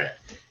doctors that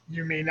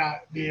you may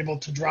not be able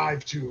to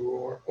drive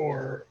to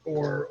or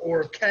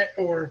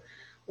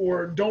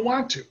don't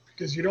want to,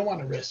 because you don't want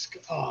to risk,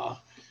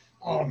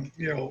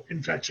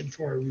 infection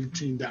for a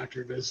routine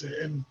doctor visit.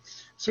 And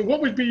so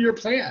what would be your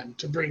plan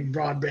to bring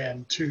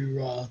broadband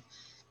to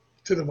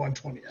the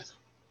 120th?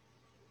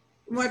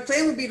 My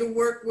plan would be to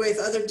work with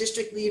other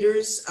district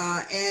leaders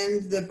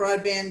and the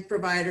broadband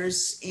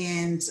providers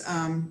and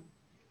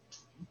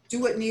do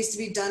what needs to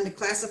be done to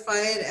classify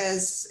it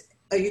as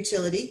a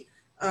utility,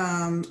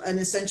 an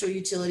essential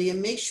utility,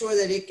 and make sure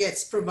that it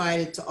gets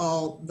provided to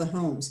all the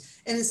homes.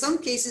 And in some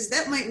cases,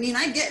 that might mean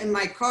I get in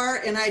my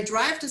car and I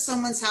drive to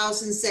someone's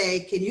house and say,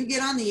 can you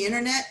get on the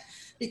internet?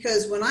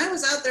 Because when I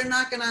was out there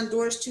knocking on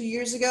doors 2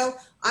 years ago,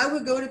 I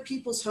would go to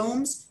people's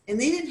homes and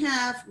they didn't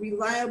have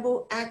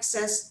reliable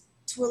access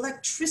to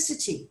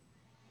electricity.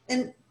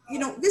 And,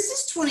 this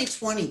is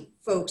 2020,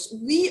 folks.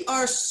 We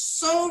are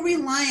so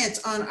reliant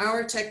on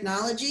our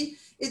technology.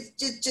 It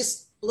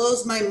just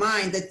blows my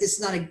mind that it's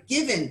not a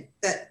given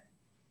that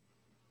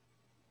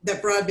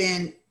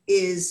broadband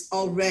is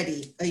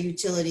already a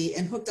utility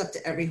and hooked up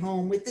to every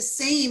home with the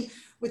same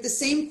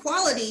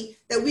quality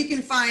that we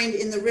can find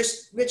in the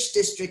rich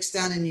districts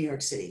down in New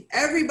York City.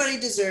 Everybody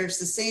deserves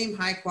the same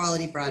high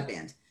quality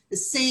broadband, the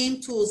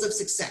same tools of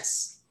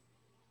success.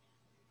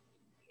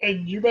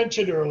 And you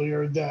mentioned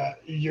earlier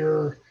that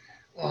you're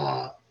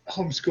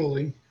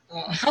homeschooling.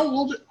 How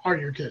old are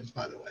your kids,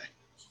 by the way?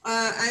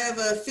 I have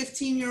a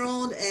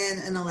 15-year-old and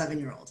an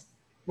 11-year-old.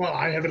 Well,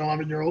 I have an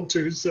 11-year-old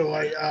too, so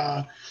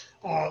I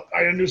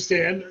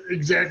understand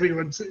exactly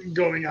what's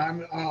going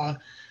on.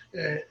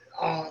 And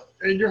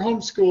you're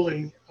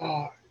homeschooling.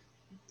 I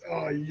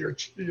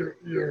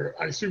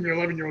assume your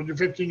 11-year-old, your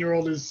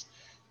 15-year-old is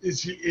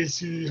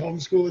he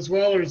homeschooled as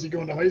well, or is he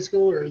going to high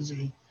school, or is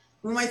he?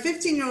 Well, my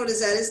 15-year-old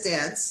is at his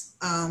dad's.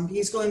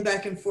 He's going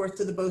back and forth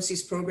to the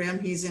BOCES program.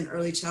 He's in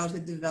early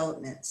childhood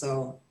development,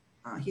 so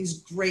he's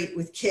great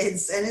with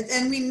kids,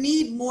 and we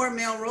need more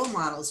male role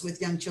models with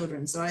young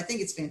children. So I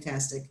think it's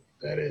fantastic.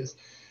 That is,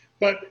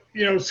 but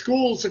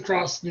schools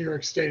across New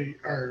York State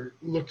are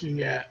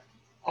looking at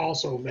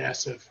also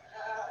massive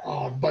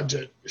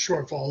budget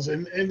shortfalls,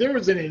 and there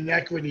was an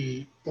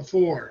inequity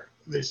before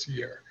this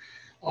year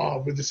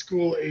with the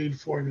school aid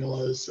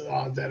formulas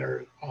that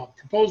are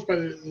proposed by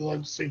the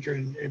legislature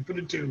and put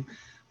into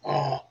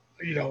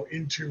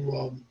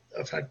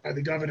effect by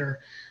the governor,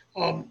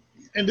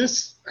 and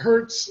this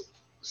hurts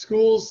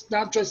schools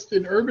not just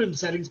in urban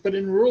settings but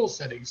in rural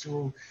settings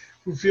who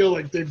feel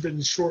like they've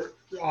been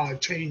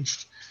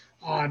changed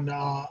on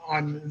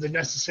the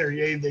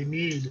necessary aid they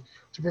need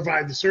to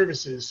provide the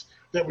services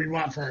that we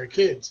want for our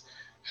kids.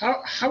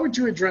 How would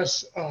you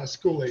address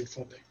school aid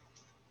funding?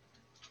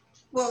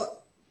 Well,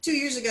 2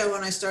 years ago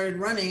when I started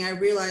running, I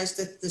realized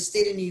that the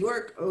state of New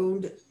York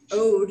owed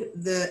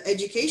the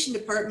education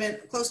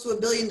department close to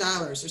 $1 billion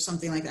or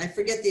something like that. I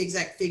forget the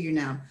exact figure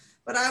now,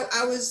 but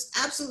I was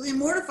absolutely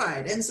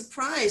mortified and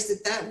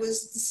surprised that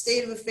was the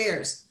state of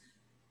affairs.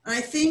 And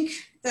I think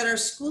that our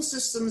school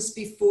systems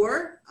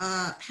before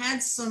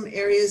had some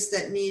areas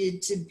that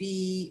needed to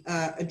be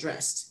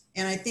addressed.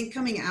 And I think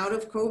coming out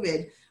of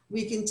COVID,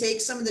 we can take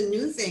some of the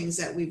new things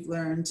that we've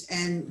learned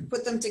and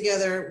put them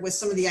together with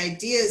some of the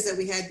ideas that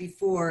we had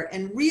before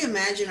and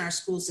reimagine our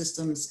school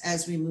systems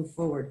as we move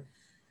forward.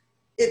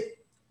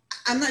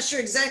 I'm not sure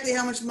exactly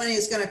how much money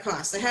it's going to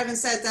cost. I haven't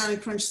sat down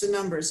and crunched the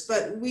numbers,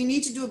 but we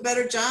need to do a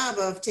better job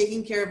of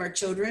taking care of our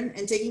children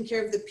and taking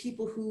care of the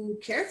people who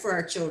care for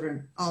our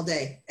children all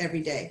day,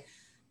 every day.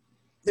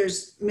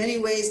 There's many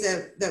ways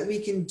that we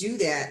can do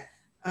that.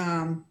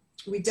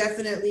 We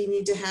definitely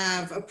need to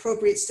have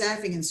appropriate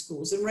staffing in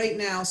schools. And right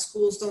now,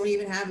 schools don't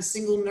even have a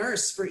single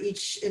nurse for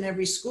each and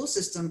every school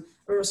system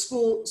or a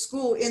school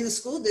in the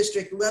school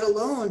district, let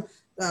alone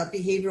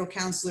behavioral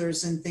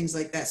counselors and things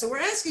like that. So we're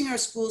asking our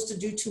schools to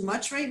do too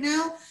much right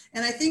now.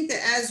 And I think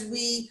that as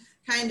we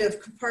kind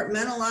of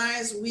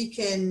compartmentalize, we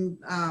can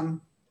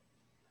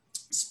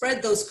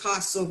spread those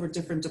costs over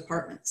different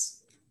departments.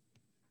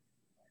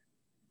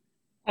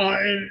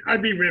 And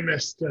I'd be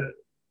remiss to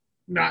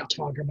not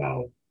talk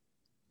about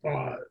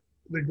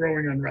the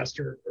growing unrest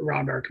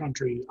around our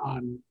country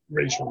on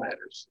racial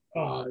matters.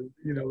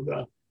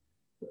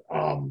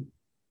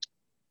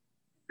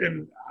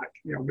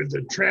 With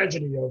the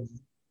tragedy of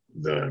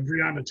the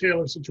Breonna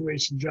Taylor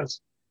situation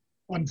just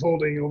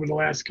unfolding over the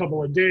last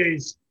couple of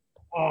days,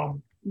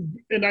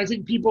 and I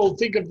think people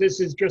think of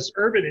this as just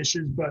urban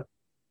issues, but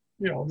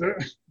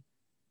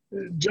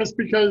just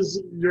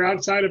because you're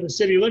outside of a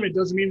city limit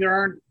doesn't mean there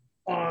aren't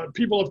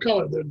people of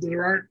color.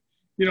 There aren't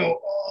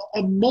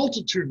a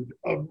multitude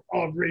of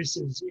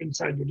races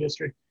inside your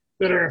district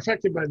that are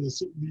affected by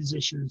these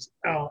issues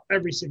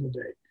every single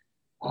day.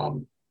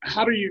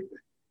 How will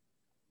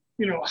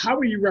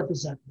you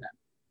represent them?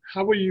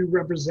 How will you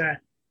represent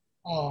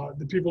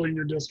the people in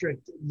your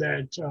district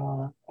that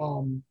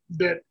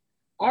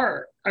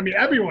are? I mean,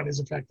 everyone is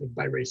affected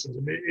by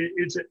racism.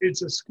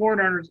 It's a scorn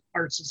on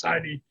our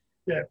society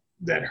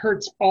that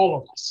hurts all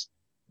of us,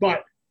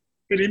 but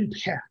it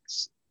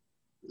impacts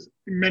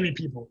many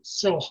people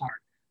so hard.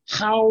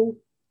 How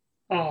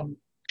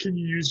can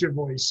you use your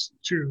voice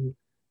to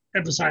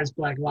emphasize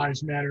Black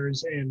Lives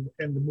Matters and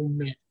the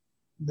movement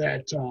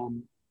that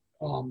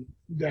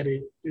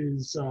it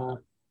is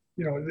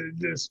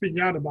speaking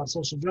out about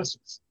social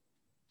justice?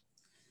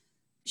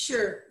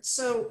 Sure.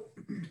 So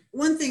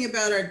one thing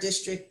about our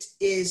district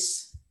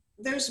is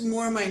there's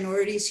more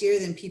minorities here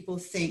than people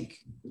think.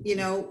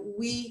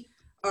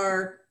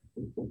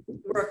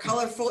 We're a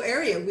colorful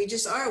area. We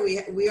just are.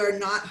 We are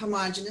not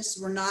homogenous.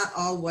 We're not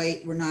all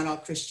white. We're not all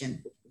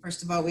Christian.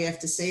 First of all, we have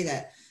to say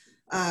that.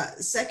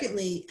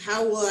 Secondly,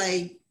 how will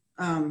I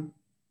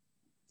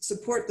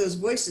support those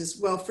voices?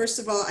 Well, first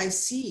of all, I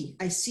see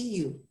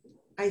you.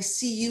 I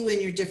see you and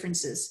your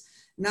differences.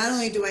 Not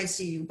only do I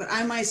see you, but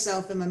I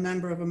myself am a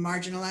member of a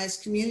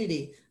marginalized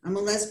community. I'm a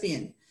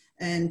lesbian.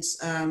 And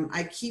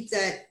I keep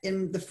that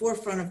in the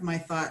forefront of my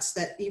thoughts,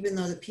 that even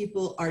though the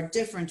people are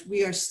different,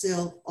 we are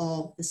still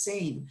all the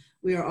same.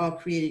 We are all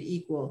created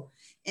equal.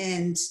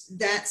 And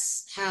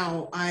that's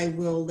how I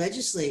will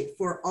legislate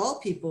for all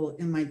people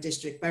in my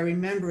district, by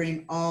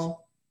remembering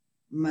all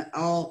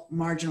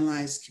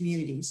marginalized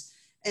communities.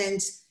 And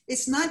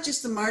it's not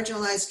just the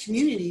marginalized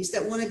communities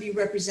that want to be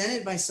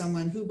represented by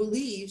someone who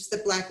believes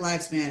that Black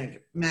Lives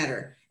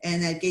Matter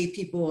and that gay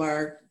people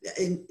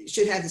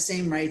should have the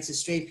same rights as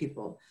straight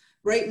people.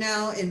 Right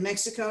now in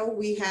Mexico,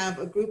 we have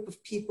a group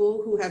of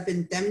people who have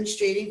been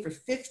demonstrating for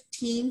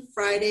 15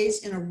 Fridays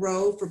in a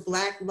row for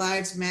Black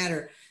Lives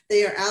Matter.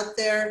 They are out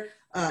there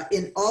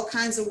in all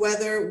kinds of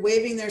weather,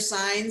 waving their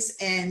signs,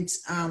 and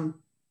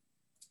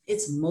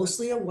it's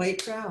mostly a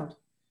white crowd.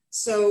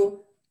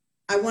 So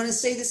I want to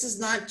say this is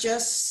not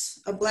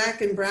just a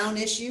Black and brown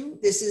issue.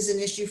 This is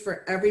an issue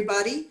for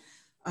everybody.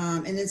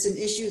 And it's an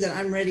issue that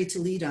I'm ready to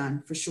lead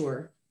on, for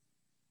sure.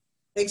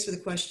 Thanks for the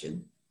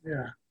question.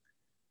 Yeah.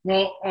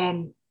 Well,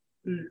 I'm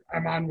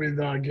on with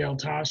Gail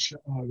Tosh,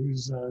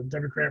 who's a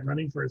Democrat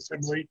running for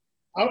Assembly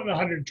out in the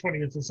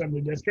 120th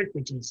Assembly District,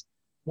 which is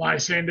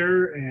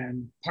Lysander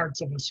and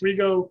parts of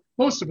Oswego,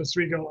 most of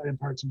Oswego and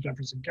parts of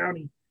Jefferson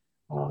County.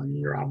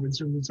 You're on with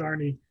Zoom with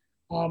Zarni.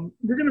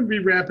 We're going to be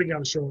wrapping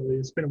up shortly.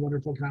 It's been a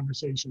wonderful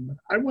conversation, but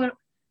I want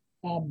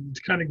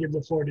to kind of give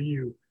the floor to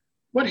you.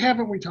 What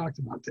haven't we talked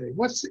about today?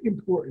 What's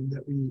important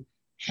that we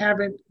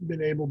haven't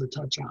been able to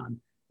touch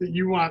on that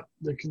you want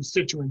the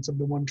constituents of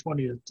the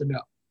 120th to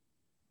know?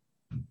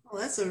 Well,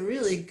 that's a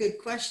really good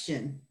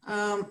question.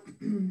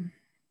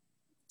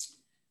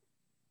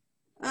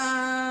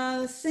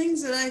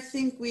 Things that I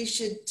think we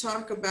should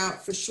talk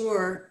about for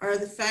sure are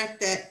the fact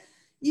that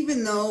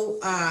even though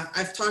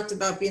I've talked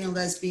about being a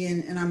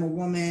lesbian and I'm a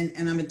woman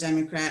and I'm a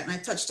Democrat, and I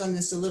touched on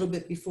this a little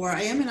bit before,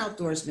 I am an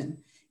outdoorsman.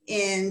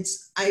 And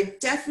I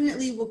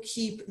definitely will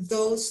keep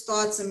those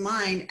thoughts in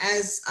mind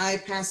as I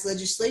pass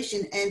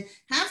legislation and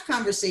have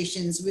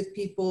conversations with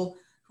people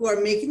who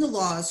are making the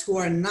laws who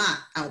are not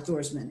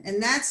outdoorsmen.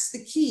 And that's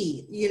the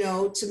key,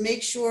 to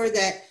make sure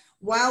that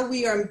while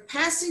we are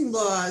passing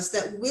laws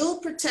that will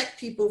protect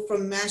people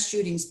from mass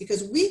shootings,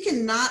 because we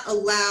cannot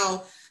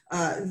allow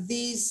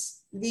these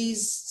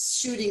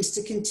shootings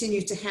to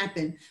continue to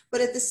happen.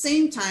 But at the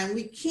same time,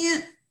 we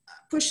can't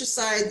push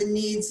aside the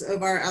needs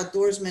of our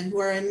outdoorsmen who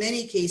are in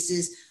many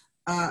cases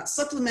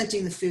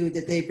supplementing the food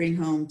that they bring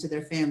home to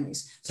their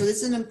families. So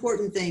this is an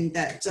important thing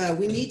that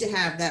we need to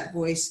have that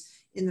voice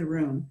in the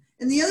room.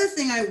 And the other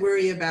thing I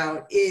worry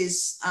about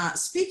is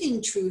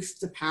speaking truth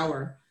to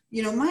power.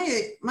 You know,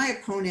 my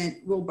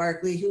opponent, Will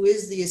Barkley, who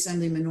is the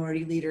Assembly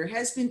Minority Leader,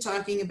 has been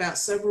talking about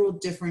several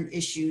different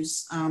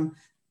issues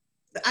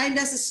I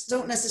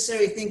don't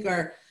necessarily think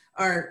are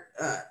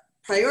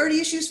priority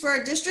issues for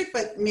our district,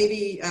 but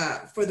maybe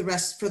for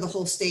the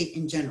whole state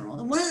in general.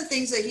 And one of the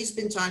things that he's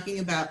been talking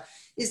about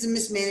is the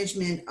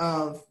mismanagement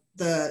of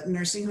the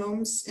nursing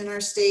homes in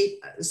our state,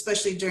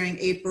 especially during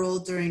April,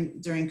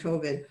 during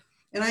COVID.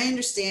 And I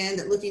understand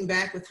that looking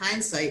back with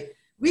hindsight,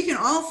 we can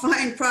all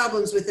find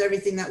problems with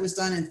everything that was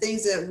done and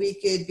things that we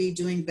could be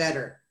doing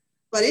better.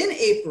 But in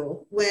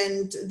April,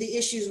 when the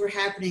issues were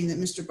happening that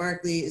Mr.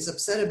 Barkley is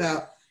upset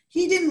about,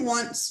 he didn't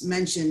once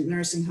mention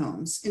nursing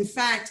homes. In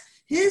fact,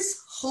 his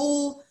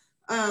whole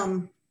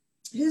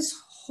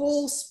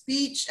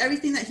speech,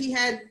 everything that he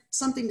had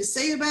something to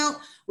say about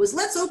was,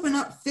 let's open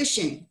up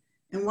fishing.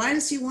 And why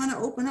does he want to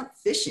open up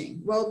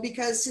fishing? Well,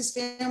 because his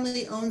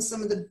family owns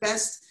some of the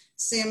best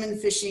salmon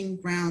fishing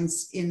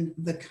grounds in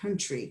the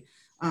country.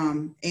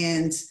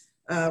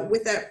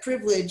 With that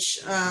privilege,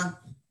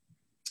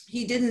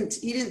 he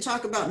didn't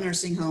talk about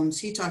nursing homes.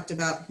 He talked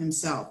about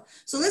himself.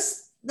 So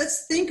let's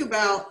think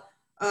about,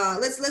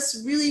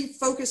 let's really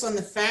focus on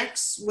the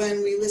facts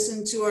when we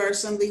listen to our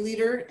assembly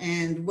leader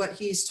and what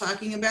he's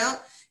talking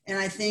about. And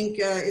I think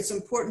it's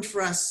important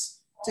for us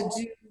to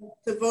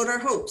vote our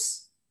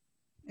hopes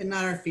and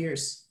not our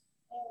fears.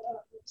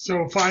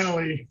 So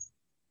finally,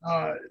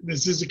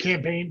 this is a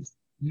campaign.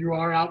 You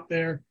are out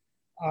there,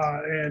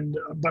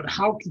 but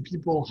how can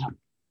people help?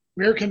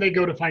 Where can they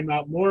go to find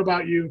out more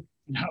about you,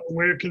 and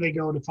where can they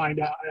go to find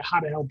out how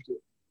to help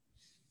you?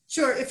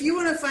 Sure. If you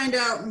want to find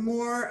out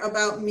more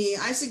about me,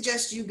 I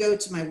suggest you go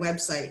to my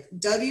website,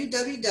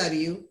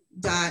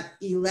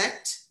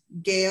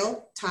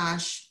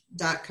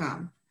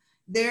 www.electgailtosh.com.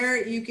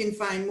 There you can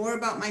find more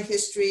about my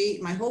history.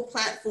 My whole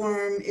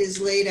platform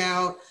is laid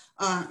out.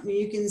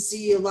 You can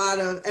see a lot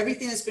of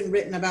everything that's been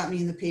written about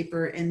me in the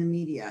paper and the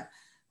media.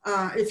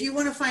 If you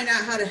want to find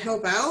out how to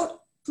help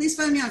out, please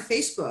find me on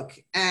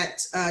Facebook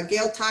at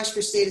Gail Tosh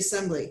for State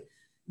Assembly.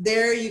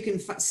 There you can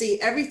see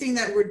everything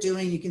that we're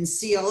doing. You can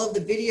see all of the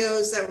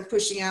videos that we're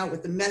pushing out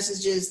with the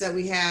messages that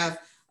we have.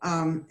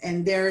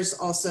 And there's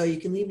also, you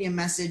can leave me a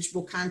message.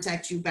 We'll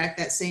contact you back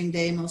that same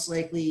day, most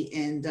likely,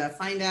 and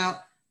find out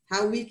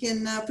how we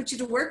can put you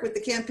to work with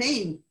the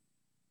campaign.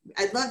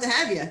 I'd love to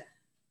have you.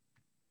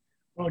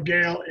 Well,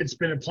 Gail, it's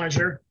been a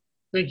pleasure.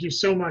 Thank you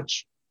so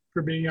much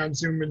for being on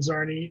Zoom with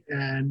Zarni.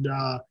 And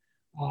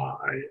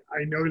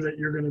I know that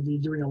you're going to be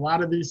doing a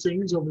lot of these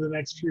things over the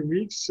next few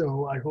weeks.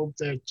 So I hope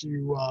that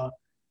you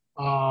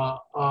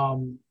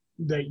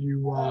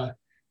are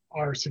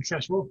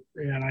successful,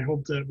 and I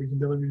hope that we can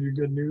deliver you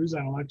good news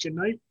on election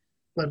night.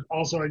 But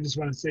also, I just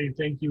want to say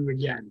thank you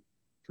again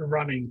for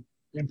running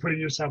and putting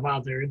yourself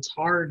out there. It's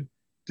hard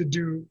to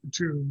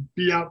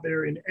be out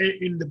there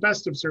in the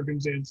best of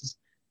circumstances,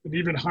 but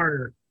even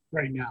harder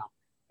right now.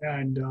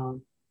 And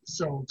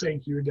so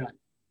thank you again.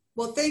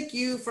 Well, thank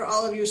you for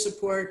all of your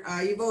support.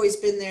 You've always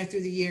been there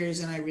through the years,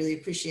 and I really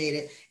appreciate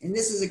it. And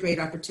this is a great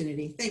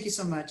opportunity. Thank you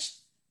so much.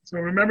 So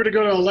remember to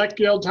go to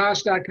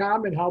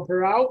electgailtosh.com and help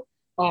her out.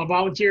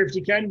 Volunteer if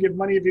you can, give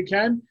money if you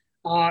can.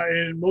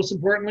 And most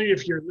importantly,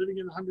 if you're living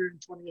in the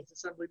 120th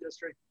Assembly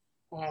District,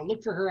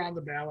 look for her on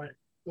the ballot.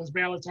 Those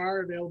ballots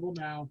are available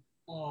now.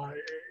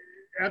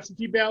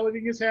 Absentee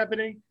balloting is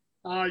happening.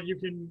 You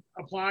can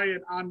apply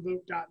at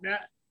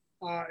onvote.net.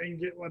 And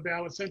get a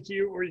ballot sent to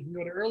you, or you can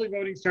go to early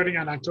voting starting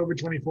on October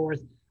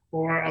 24th,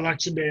 or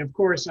Election Day, of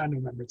course, on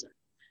November 10th.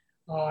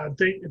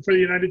 For the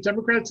United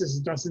Democrats, this is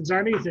Dustin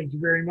Zarni. Thank you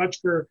very much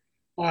for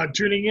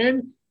tuning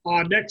in.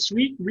 Next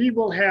week, we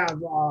will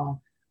have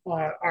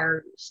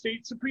our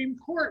state Supreme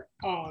Court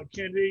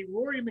candidate,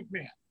 Rory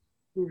McMahon,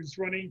 who's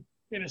running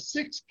in a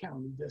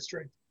 6-county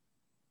district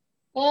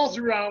all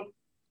throughout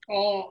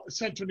all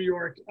central New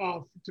York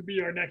to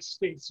be our next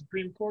state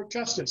Supreme Court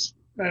justice.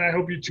 And I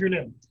hope you tune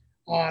in.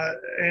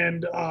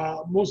 And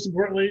most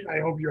importantly, I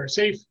hope you are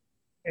safe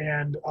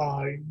and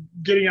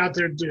getting out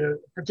there to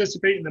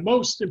participate in the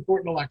most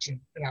important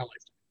election in our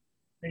lifetime.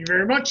 Thank you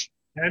very much,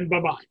 and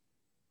bye-bye.